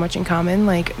have so much in common,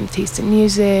 like taste in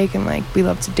music, and like we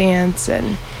love to dance,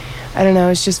 and I don't know,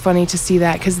 it's just funny to see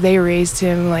that because they raised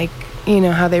him like,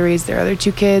 how they raised their other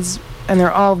 2 kids, and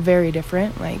they're all very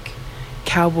different, like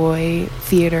cowboy,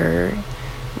 theater,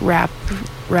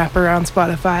 rapper on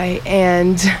Spotify,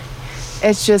 and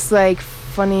it's just like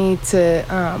funny to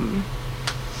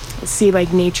see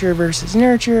like nature versus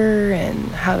nurture and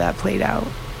how that played out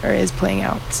or is playing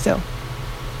out still.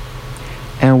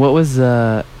 And what was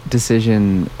the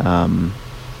decision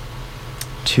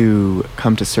to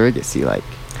come to surrogacy like?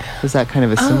 Was that kind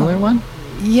of a similar one?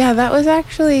 Yeah, that was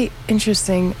actually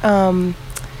interesting.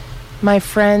 My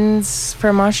friends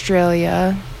from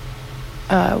Australia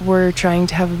were trying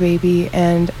to have a baby,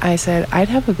 and I said, I'd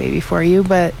have a baby for you,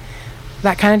 but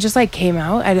that kind of just like came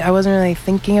out. I wasn't really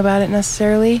thinking about it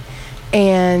necessarily,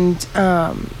 and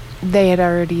they had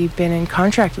already been in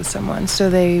contract with someone,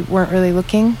 so they weren't really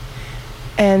looking.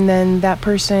 And then that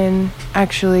person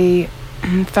actually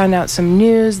found out some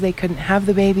news. They couldn't have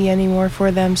the baby anymore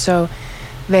for them, so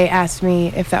they asked me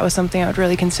if that was something I would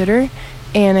really consider.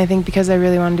 And I think because I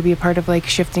really wanted to be a part of like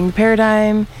shifting the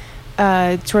paradigm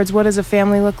towards what does a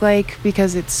family look like,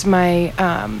 because it's my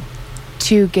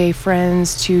 2 gay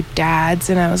friends, 2 dads,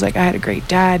 and I was like, I had a great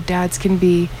dad. Dads can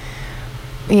be,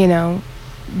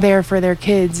 there for their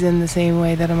kids in the same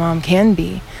way that a mom can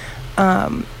be.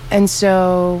 And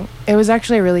so it was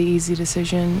actually a really easy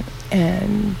decision,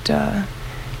 and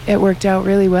it worked out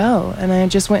really well. And I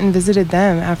just went and visited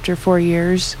them after 4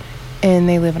 years, and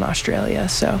they live in Australia,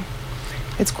 so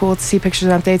it's cool to see pictures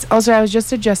and updates. Also, I was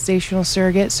just a gestational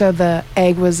surrogate, so the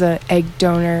egg was an egg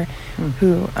donor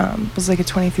who was like a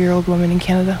 23-year-old woman in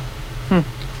Canada.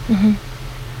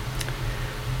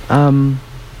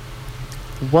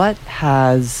 What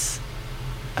has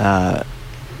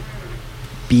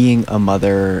being a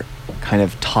mother kind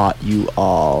of taught you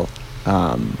all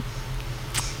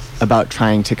about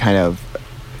trying to kind of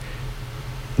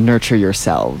nurture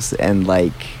yourselves, and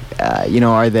like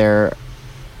are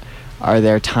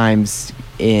there times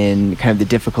in kind of the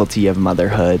difficulty of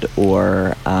motherhood,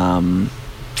 or times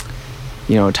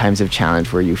of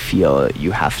challenge where you feel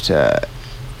you have to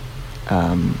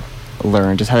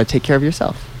learn just how to take care of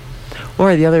yourself?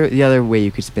 Or the other way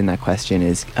you could spin that question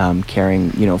is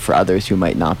caring, for others who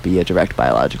might not be a direct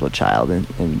biological child, and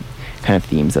kind of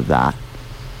themes of that.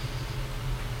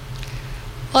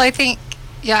 Well, I think,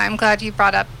 I'm glad you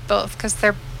brought up both, because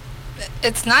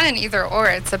it's not an either or,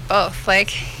 it's a both.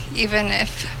 Like, even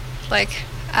if, like,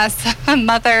 as a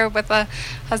mother with a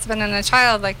husband and a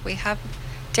child, like, we have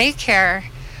daycare,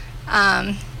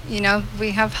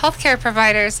 we have healthcare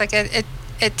providers. Like, it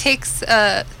takes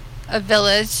a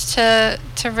village to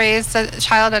raise a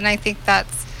child, and I think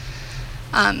that's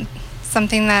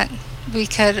something that we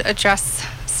could address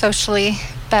socially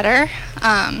better.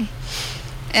 And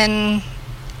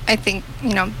I think,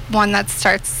 one that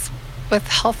starts with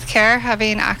healthcare,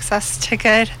 having access to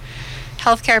good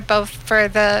healthcare, both for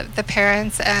the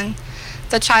parents and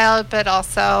the child, but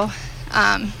also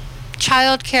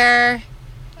childcare.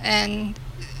 And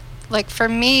like for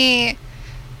me,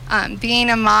 being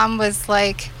a mom was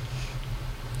like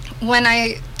when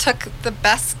I took the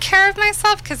best care of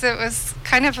myself, because it was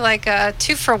kind of like a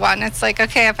 2-for-1. It's like,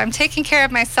 okay, if I'm taking care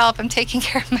of myself, I'm taking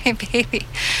care of my baby.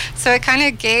 So it kind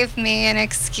of gave me an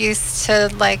excuse to,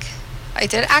 like, I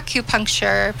did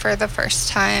acupuncture for the first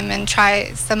time and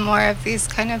try some more of these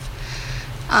kind of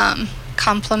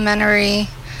complementary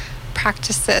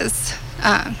practices.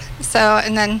 And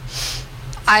then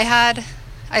I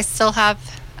still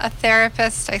have a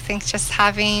therapist. I think just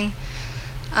having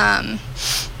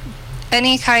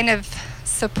any kind of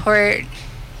support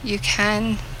you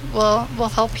can will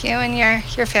help you and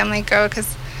your family grow.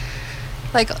 Because,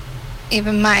 like,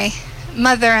 even my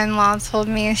mother-in-law told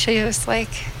me, she was like,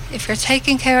 if you're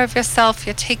taking care of yourself,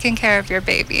 you're taking care of your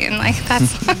baby. And like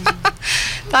that's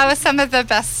that was some of the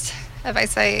best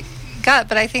advice I got.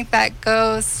 But I think that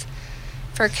goes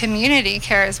for community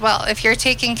care as well. If you're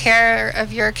taking care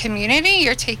of your community,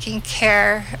 you're taking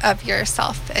care of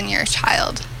yourself and your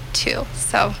child too.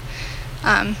 So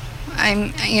I'm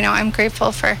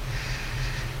grateful for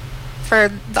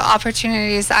the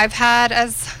opportunities I've had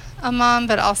as a mom,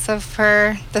 but also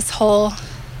for this whole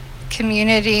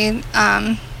community.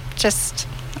 I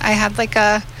had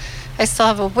I still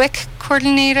have a WIC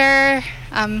coordinator,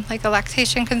 like a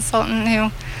lactation consultant who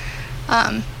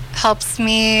helps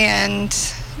me, and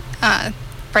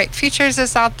Bright Futures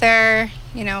is out there,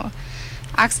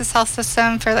 Access Health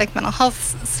System for like mental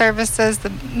health services, the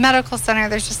medical center.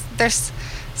 There's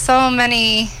so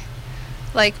many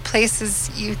like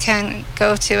places you can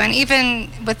go to, and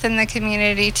even within the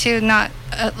community too, not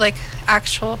like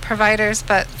actual providers,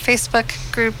 but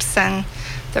Facebook groups and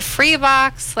the free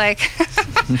box, like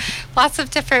lots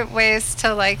of different ways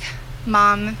to like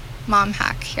mom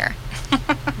hack here.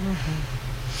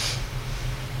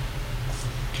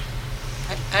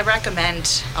 I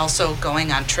recommend also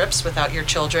going on trips without your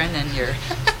children and your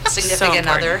significant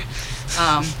other.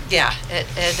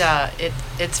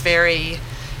 It's very,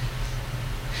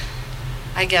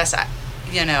 I guess,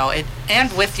 and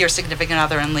with your significant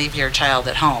other, and leave your child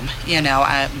at home.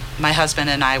 My husband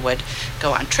and I would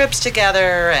go on trips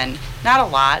together, and not a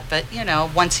lot, but,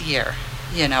 once a year,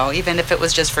 even if it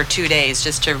was just for 2 days,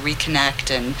 just to reconnect,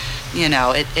 and,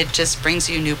 it just brings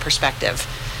you new perspective,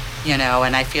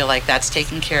 and I feel like that's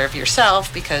taking care of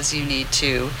yourself, because you need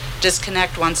to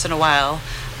disconnect once in a while.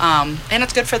 And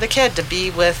it's good for the kid to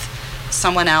be with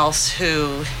someone else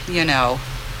who,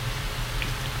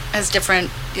 has different,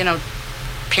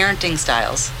 parenting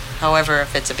styles, however,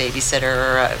 if it's a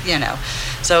babysitter or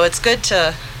so it's good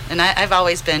to, and I've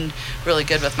always been really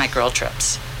good with my girl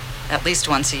trips. At least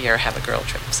once a year have a girl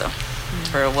trip, so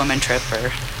or a woman trip, or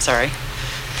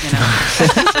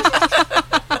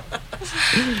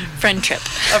friend trip.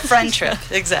 A friend trip,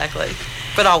 exactly,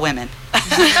 but all women.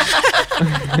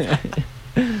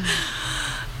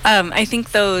 I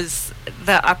think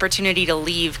the opportunity to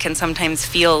leave can sometimes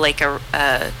feel like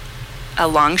a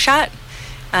long shot.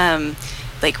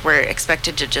 Like we're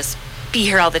expected to just be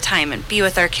here all the time and be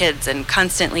with our kids and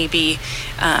constantly be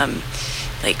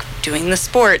like doing the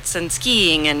sports and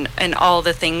skiing and all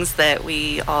the things that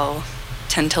we all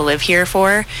tend to live here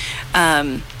for.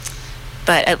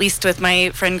 But at least with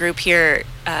my friend group here,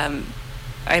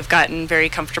 I've gotten very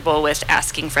comfortable with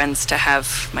asking friends to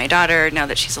have my daughter, now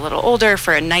that she's a little older,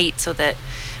 for a night so that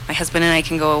my husband and I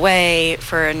can go away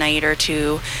for a night or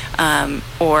two,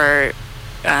 or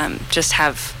just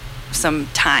have some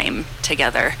time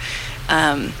together.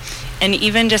 And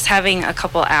even just having a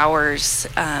couple hours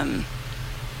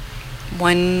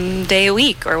one day a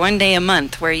week or one day a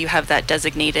month where you have that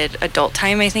designated adult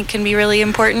time, I think can be really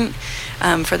important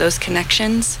for those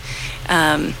connections.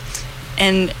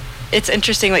 And it's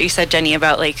interesting what you said, Jenny,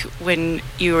 about like when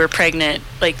you were pregnant,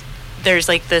 like there's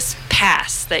like this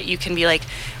pass that you can be like,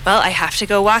 well, I have to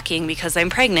go walking because I'm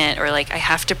pregnant, or like I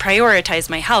have to prioritize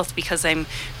my health because I'm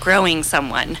growing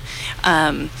someone.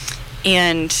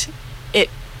 And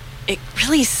it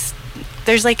really,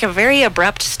 there's like a very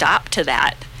abrupt stop to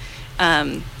that.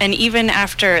 And even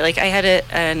after, like I had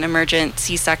an emergent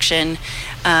C-section,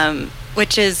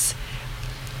 which is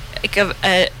like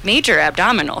a major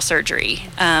abdominal surgery,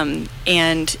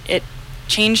 and it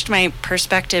changed my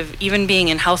perspective. Even being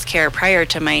in healthcare prior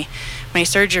to my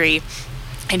surgery,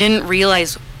 I didn't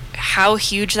realize how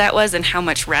huge that was and how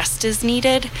much rest is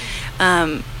needed.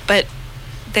 But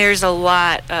there's a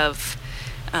lot of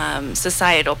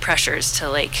societal pressures to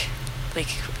like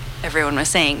everyone was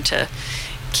saying, to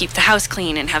keep the house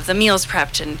clean and have the meals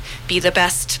prepped and be the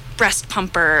best breast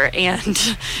pumper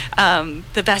and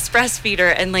the best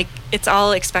breastfeeder, and like it's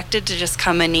all expected to just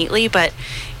come innately, but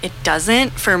it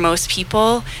doesn't for most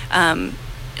people.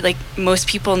 Like most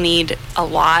people need a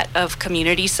lot of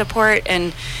community support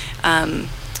and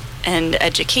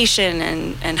education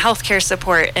and healthcare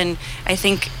support. And I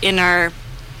think in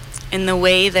the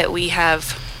way that we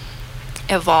have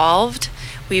evolved,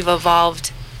 we've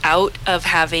evolved out of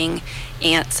having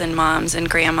aunts and moms and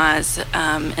grandmas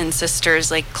and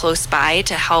sisters like close by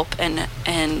to help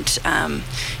and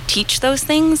teach those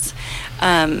things,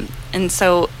 and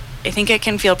so I think it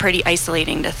can feel pretty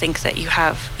isolating to think that you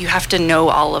have to know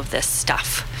all of this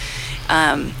stuff,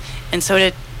 and so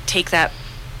to take that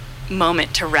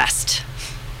moment to rest,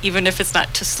 even if it's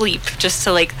not to sleep, just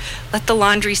to like let the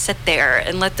laundry sit there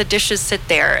and let the dishes sit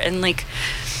there and like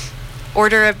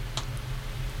order a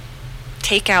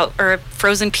takeout or a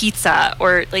frozen pizza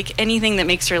or like anything that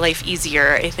makes your life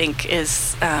easier, I think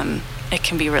is it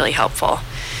can be really helpful.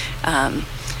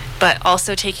 But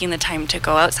also taking the time to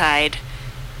go outside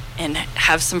and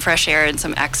have some fresh air and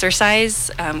some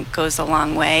exercise goes a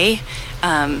long way.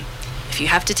 If you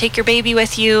have to take your baby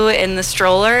with you in the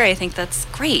stroller, I think that's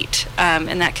great,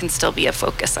 and that can still be a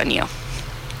focus on you.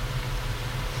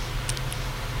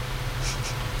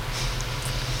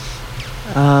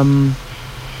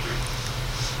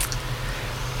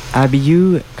 Abby,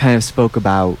 you kind of spoke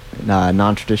about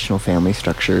non-traditional family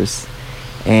structures,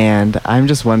 and I'm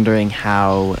just wondering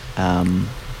how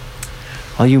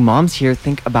all you moms here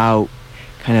think about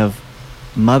kind of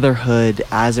motherhood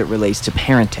as it relates to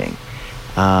parenting,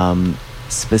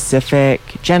 specific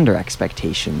gender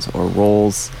expectations or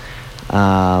roles,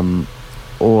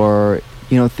 or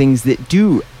things that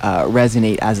do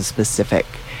resonate as a specific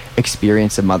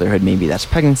experience of motherhood. Maybe that's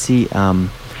pregnancy.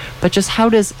 But just how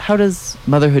does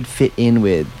motherhood fit in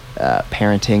with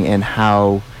parenting, and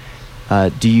how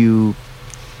do you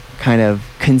kind of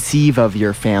conceive of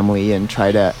your family and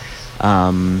try to,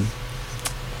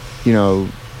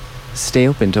 stay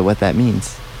open to what that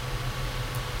means?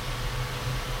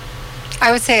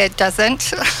 I would say it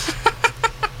doesn't.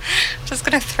 Just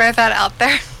going to throw that out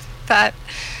there. That,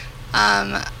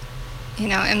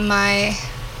 in my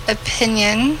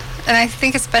opinion, and I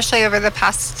think especially over the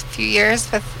past few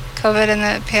years with COVID and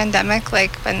the pandemic,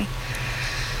 like when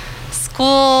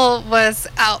school was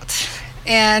out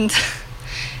and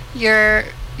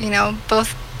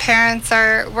both parents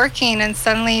are working and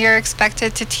suddenly you're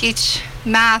expected to teach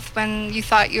math when you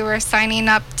thought you were signing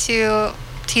up to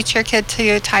teach your kid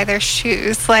to tie their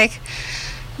shoes. Like,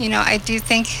 I do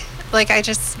think, like, I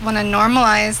just want to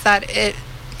normalize that it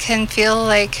can feel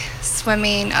like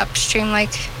swimming upstream,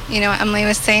 like, Emily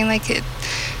was saying, like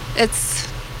it's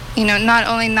not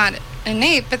only not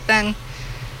innate, but then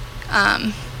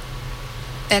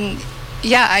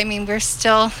we're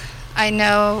still, I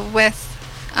know with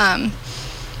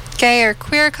gay or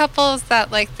queer couples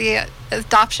that like the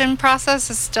adoption process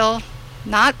is still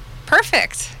not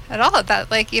perfect at all. That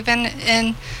like even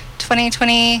in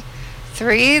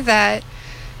 2023 that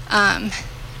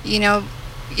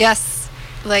yes,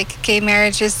 like gay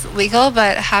marriage is legal,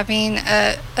 but having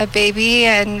a baby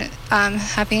and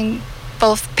having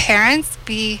both parents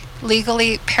be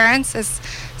legally parents is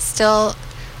still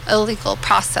a legal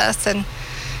process. And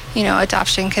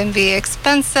adoption can be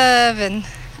expensive. And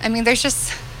I mean, there's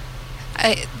just,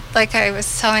 like I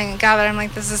was telling Gavin, I'm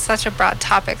like, this is such a broad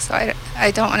topic, so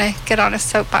I don't want to get on a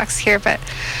soapbox here, but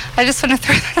I just want to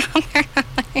throw that out there.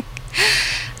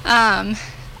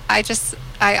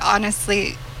 I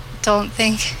honestly don't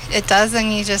think it does,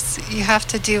 and you have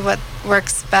to do what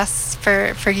works best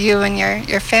for you and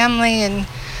your family, and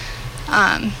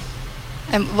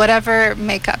whatever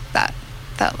makeup that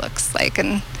looks like.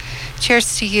 And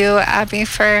cheers to you, Abby,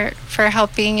 for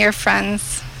helping your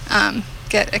friends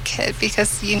get a kid,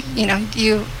 because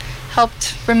you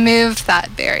helped remove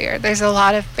that barrier. There's a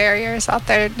lot of barriers out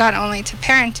there, not only to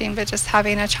parenting, but just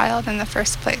having a child in the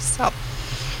first place. So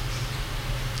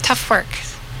tough work.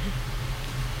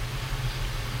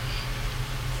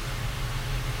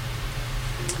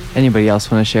 Anybody else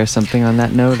want to share something on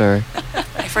that note, or?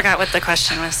 I forgot what the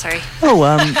question was, sorry. Oh,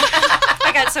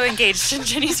 I got so engaged in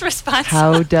Jenny's response.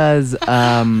 How does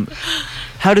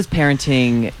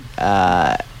parenting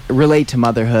relate to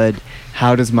motherhood?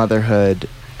 How does motherhood,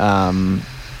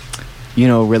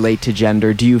 relate to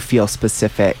gender? Do you feel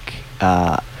specific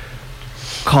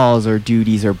calls or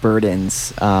duties or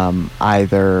burdens,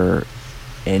 either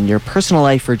in your personal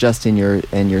life or just in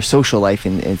your social life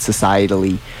and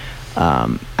societally,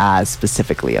 as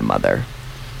specifically a mother?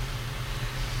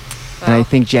 And I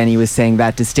think Jenny was saying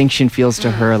that distinction feels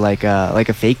to her like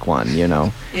a fake one,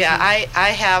 Yeah, I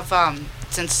have,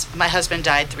 since my husband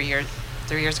died 4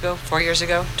 years ago,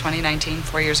 2019,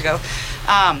 4 years ago,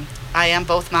 I am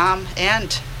both mom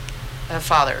and a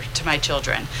father to my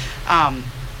children.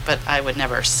 But I would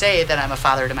never say that I'm a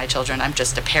father to my children. I'm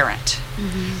just a parent,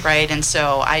 right? And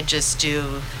so I just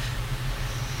do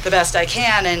the best I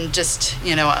can, and just,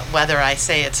 whether I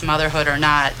say it's motherhood or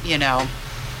not,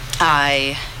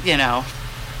 I,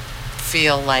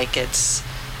 feel like it's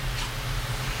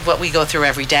what we go through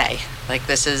every day. Like,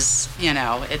 this is,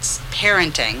 it's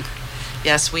parenting.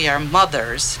 Yes, we are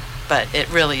mothers, but it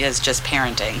really is just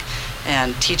parenting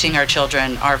and teaching our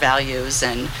children our values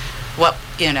and what,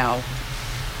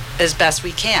 as best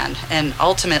we can. And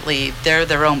ultimately, they're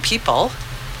their own people,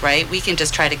 right? We can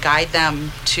just try to guide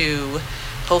them to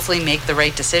hopefully make the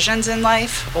right decisions in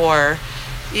life, or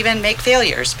even make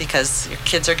failures, because your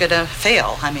kids are going to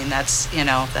fail. I mean, that's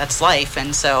life.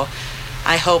 And so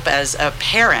I hope, as a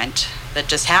parent that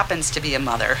just happens to be a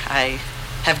mother, I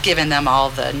have given them all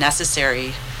the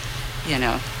necessary,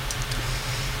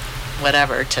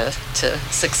 whatever to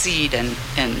succeed in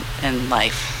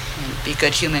life and be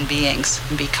good human beings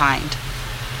and be kind.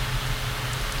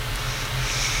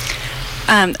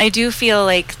 I do feel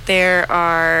like there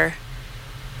are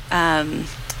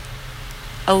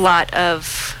a lot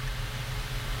of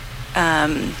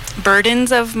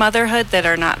burdens of motherhood that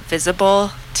are not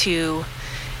visible to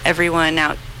everyone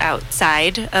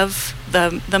outside of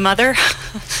the mother.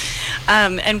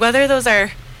 And whether those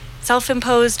are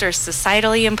self-imposed or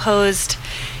societally imposed,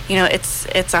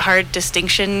 it's a hard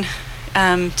distinction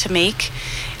to make.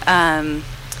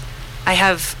 I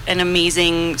have an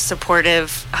amazing,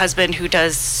 supportive husband who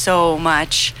does so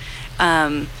much,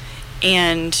 and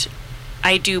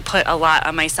I do put a lot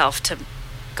on myself, to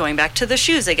going back to the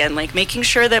shoes again, like making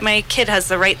sure that my kid has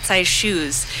the right size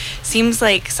shoes seems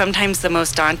like sometimes the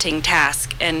most daunting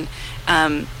task. And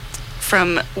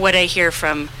from what I hear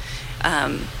from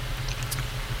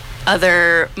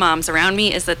other moms around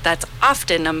me is that that's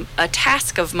often a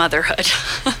task of motherhood.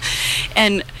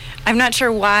 And I'm not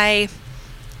sure why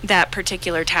that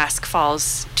particular task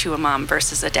falls to a mom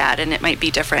versus a dad, and it might be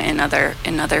different in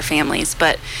other families.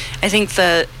 But I think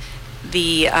the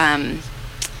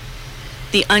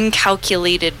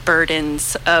uncalculated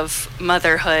burdens of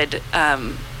motherhood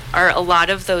are a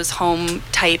lot of those home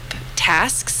type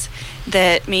tasks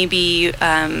that maybe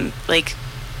like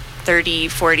 30,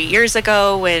 40 years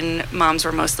ago, when moms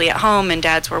were mostly at home and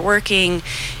dads were working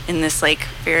in this like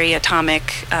very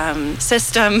atomic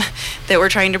system that we're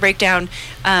trying to break down,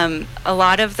 a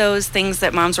lot of those things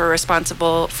that moms were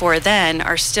responsible for then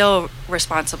are still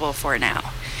responsible for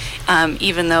now,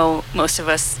 even though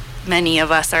many of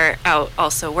us are out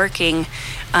also working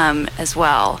as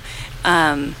well.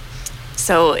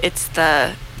 So it's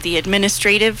the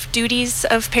administrative duties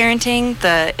of parenting,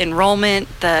 the enrollment,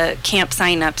 the camp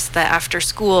signups, the after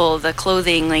school, the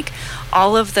clothing, like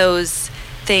all of those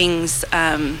things.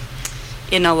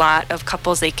 In a lot of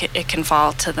couples, it can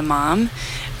fall to the mom,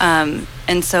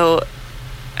 and so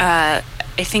I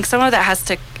think some of that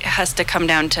has to come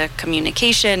down to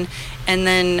communication, and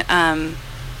then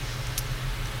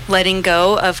letting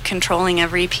go of controlling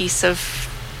every piece of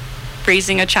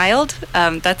raising a child.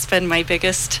 That's been my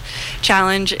biggest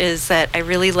challenge, is that I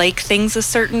really like things a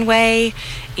certain way,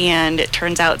 And it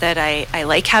turns out that I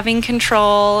like having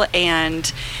control,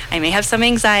 and I may have some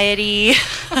anxiety.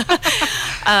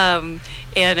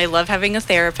 And I love having a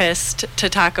therapist to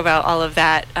talk about all of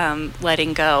that,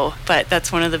 letting go. But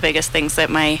that's one of the biggest things that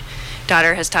my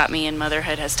daughter has taught me and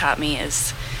motherhood has taught me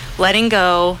is letting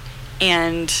go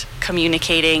and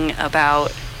communicating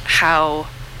about how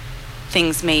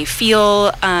things may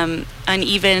feel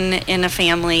uneven in a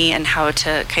family and how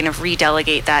to kind of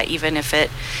redelegate that, even if it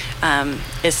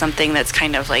is something that's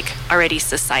kind of like already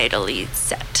societally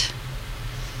set.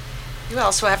 You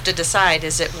also have to decide,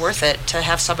 is it worth it to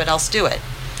have someone else do it?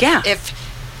 Yeah. If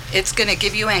it's going to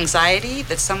give you anxiety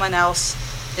that someone else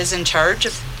is in charge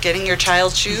of getting your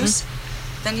child's shoes,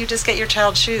 then you just get your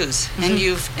child's shoes and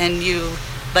you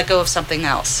let go of something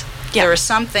else. Yeah. There are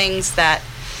some things that,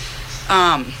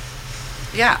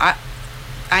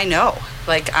 I know.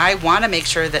 Like, I want to make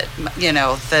sure that, you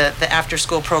know, the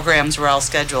after-school programs were all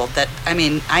scheduled. That, I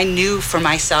mean, I knew for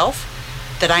myself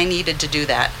that I needed to do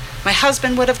that. My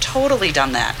husband would have totally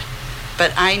done that.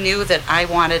 But I knew that I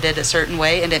wanted it a certain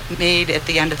way, and it made, at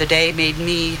the end of the day, made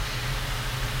me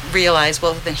realize,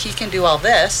 well, then he can do all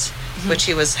this, which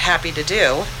he was happy to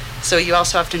do. So you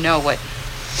also have to know what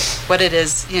it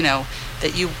is, you know,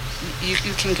 that you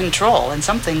can control. And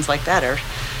some things like that are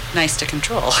nice to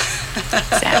control.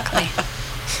 Exactly.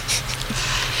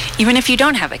 Even if you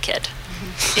don't have a kid.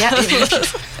 Yeah.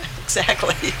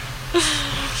 Exactly.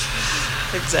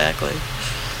 Exactly.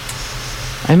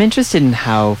 I'm interested in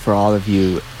how, for all of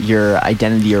you, your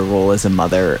identity or role as a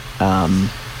mother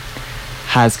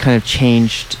has kind of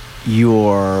changed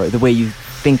the way you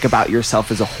think about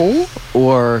yourself as a whole,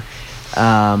 or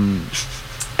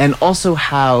and also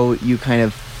how you kind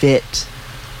of fit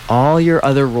all your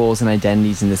other roles and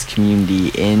identities in this community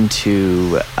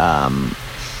into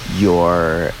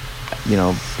your, you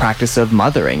know, practice of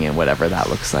mothering and whatever that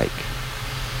looks like.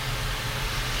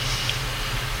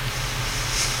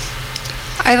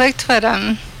 I liked what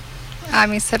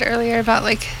Amy said earlier about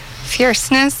like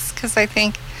fierceness, because I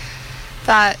think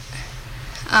that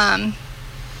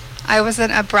I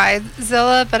wasn't a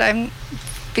bridezilla, but I'm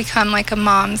become like a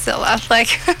momzilla.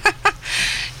 Like,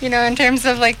 you know, in terms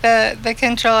of like the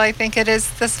control, I think it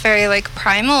is this very like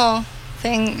primal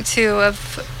thing too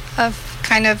of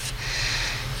kind of,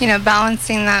 you know,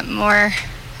 balancing that more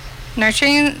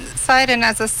nurturing side. And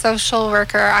as a social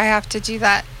worker, I have to do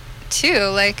that too.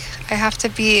 Like, I have to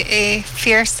be a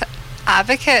fierce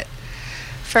advocate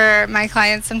for my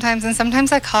clients sometimes, and sometimes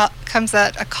that comes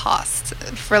at a cost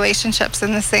of relationships.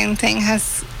 And the same thing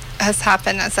has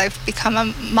happened as I've become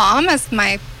a mom, as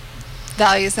my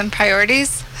values and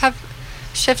priorities have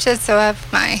shifted, so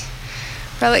have my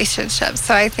relationships.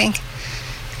 So I think,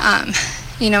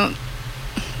 you know,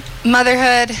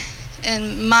 motherhood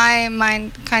in my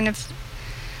mind kind of,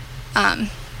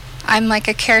 I'm like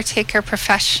a caretaker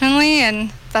professionally,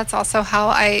 and that's also how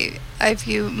I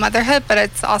view motherhood, but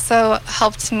it's also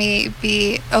helped me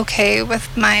be okay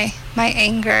with my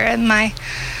anger and my,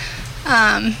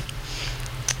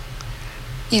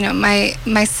 you know,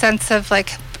 my sense of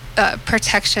like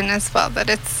protection as well. That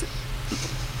it's,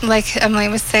 like Emily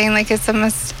was saying, like it's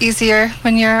almost easier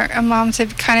when you're a mom to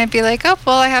kind of be like, oh,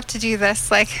 well, I have to do this.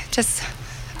 Like, just,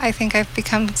 I think I've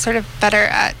become sort of better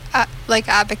at like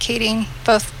advocating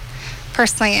both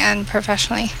personally and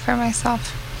professionally for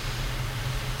myself.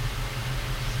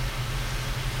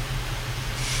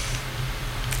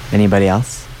 Anybody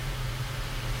else?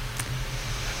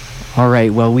 All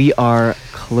right, well, we are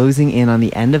closing in on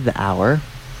the end of the hour.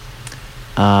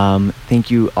 Thank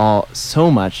you all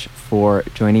so much for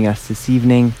joining us this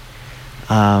evening.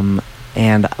 And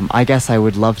I guess I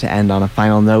would love to end on a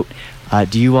final note.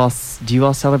 Do you all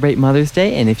celebrate Mother's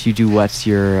Day? And if you do, what's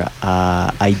your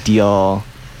ideal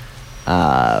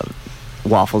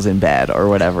waffles in bed or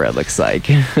whatever it looks like?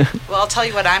 Well, I'll tell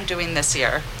you what I'm doing this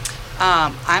year.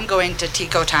 I'm going to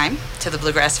Tico Time, to the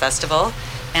Bluegrass Festival,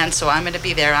 and so I'm going to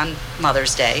be there on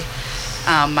Mother's Day.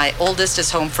 My oldest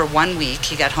is home for 1 week.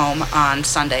 He got home on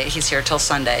Sunday. He's here till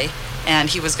Sunday, and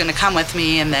he was going to come with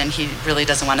me, and then he really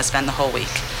doesn't want to spend the whole week.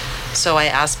 So I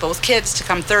asked both kids to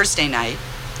come Thursday night,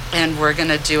 and we're going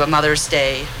to do a Mother's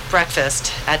Day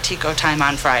breakfast at Tico Time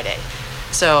on Friday.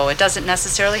 So it doesn't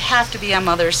necessarily have to be on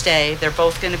Mother's Day. They're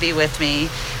both going to be with me.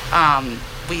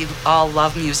 We all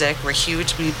love music. We're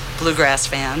huge bluegrass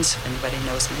fans. If anybody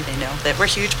knows me, they know that we're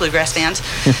huge bluegrass fans.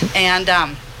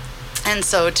 And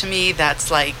so to me,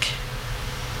 that's like,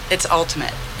 it's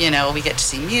ultimate. You know, we get to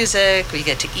see music, we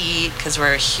get to eat, because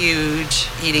we're a huge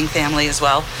eating family as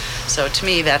well. So to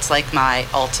me, that's like my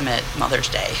ultimate Mother's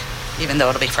Day, even though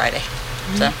it'll be Friday.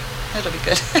 Mm-hmm. So it'll be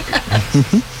good.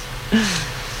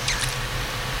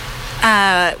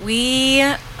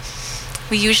 We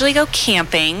usually go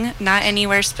camping, not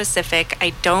anywhere specific.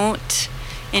 I don't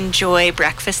enjoy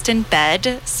breakfast in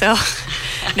bed, so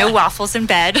no waffles in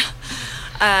bed.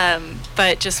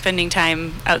 But just spending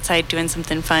time outside doing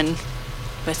something fun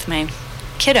with my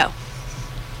kiddo.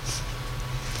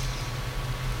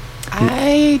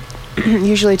 I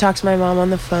usually talk to my mom on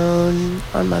the phone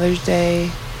on Mother's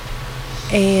Day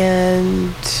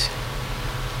and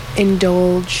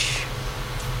indulge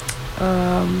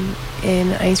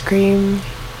in ice cream.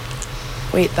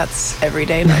 Wait, that's every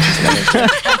day, not just Mother's Day.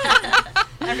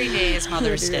 Every day is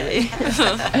Mother's Day.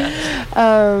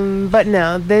 But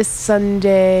no, this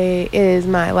Sunday is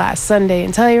my last Sunday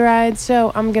in Telluride,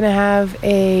 so I'm going to have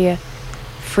a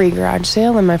free garage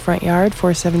sale in my front yard,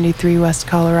 473 West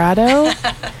Colorado.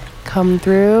 Come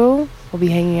through. We'll be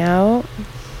hanging out.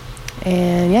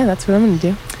 And yeah, that's what I'm going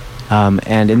to do.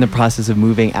 And in the process of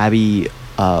moving, Abby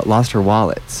lost her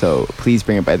wallet, so please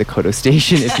bring it by the Kodo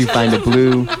station if you find a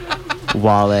blue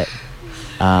wallet.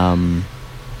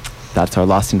 That's our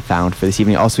lost and found for this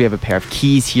evening. Also, we have a pair of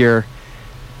keys here.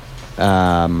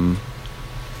 Found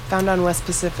on West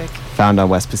Pacific.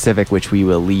 Which we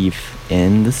will leave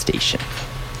in the station.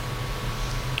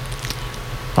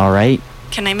 All right.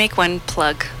 Can I make one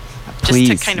plug? Please,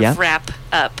 just to kind of wrap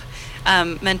up.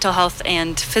 Mental health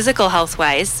and physical health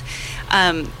wise.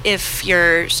 If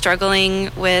you're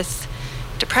struggling with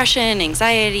depression,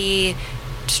 anxiety,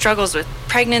 struggles with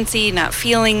pregnancy, not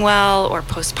feeling well, or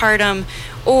postpartum,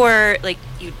 or like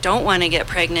you don't want to get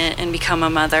pregnant and become a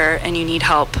mother and you need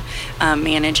help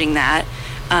managing that,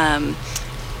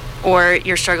 or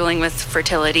you're struggling with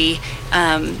fertility,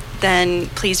 then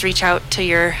please reach out to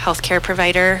your healthcare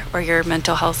provider or your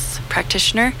mental health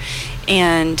practitioner.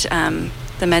 And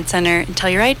the Med Center in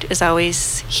Telluride is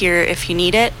always here if you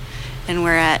need it, and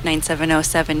we're at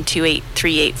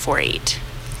 970-728-3848.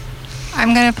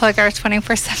 I'm going to plug our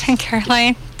 24/7 care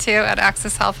line too at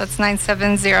Access Health. It's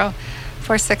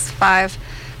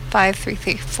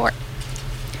 970-465-5334.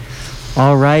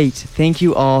 All right. Thank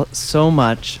you all so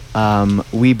much.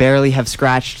 We barely have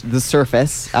scratched the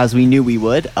surface, as we knew we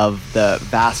would, of the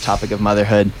vast topic of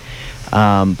motherhood.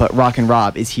 But Rock and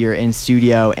Rob is here in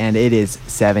studio, and it is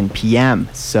 7 p.m.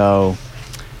 So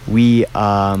we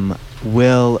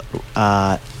will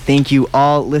thank you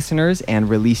all, listeners, and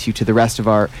release you to the rest of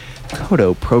our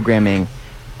Kodo programming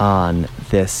on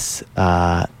this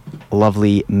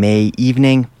lovely May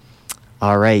evening.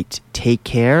 All right. Take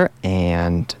care,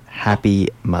 and happy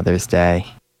Mother's Day.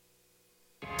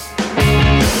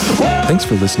 Thanks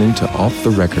for listening to Off the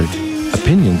Record.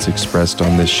 Opinions expressed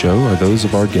on this show are those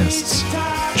of our guests.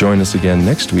 Join us again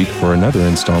next week for another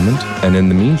installment, and in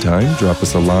the meantime, drop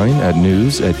us a line at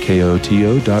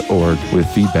news@koto.org with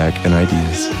feedback and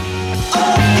ideas.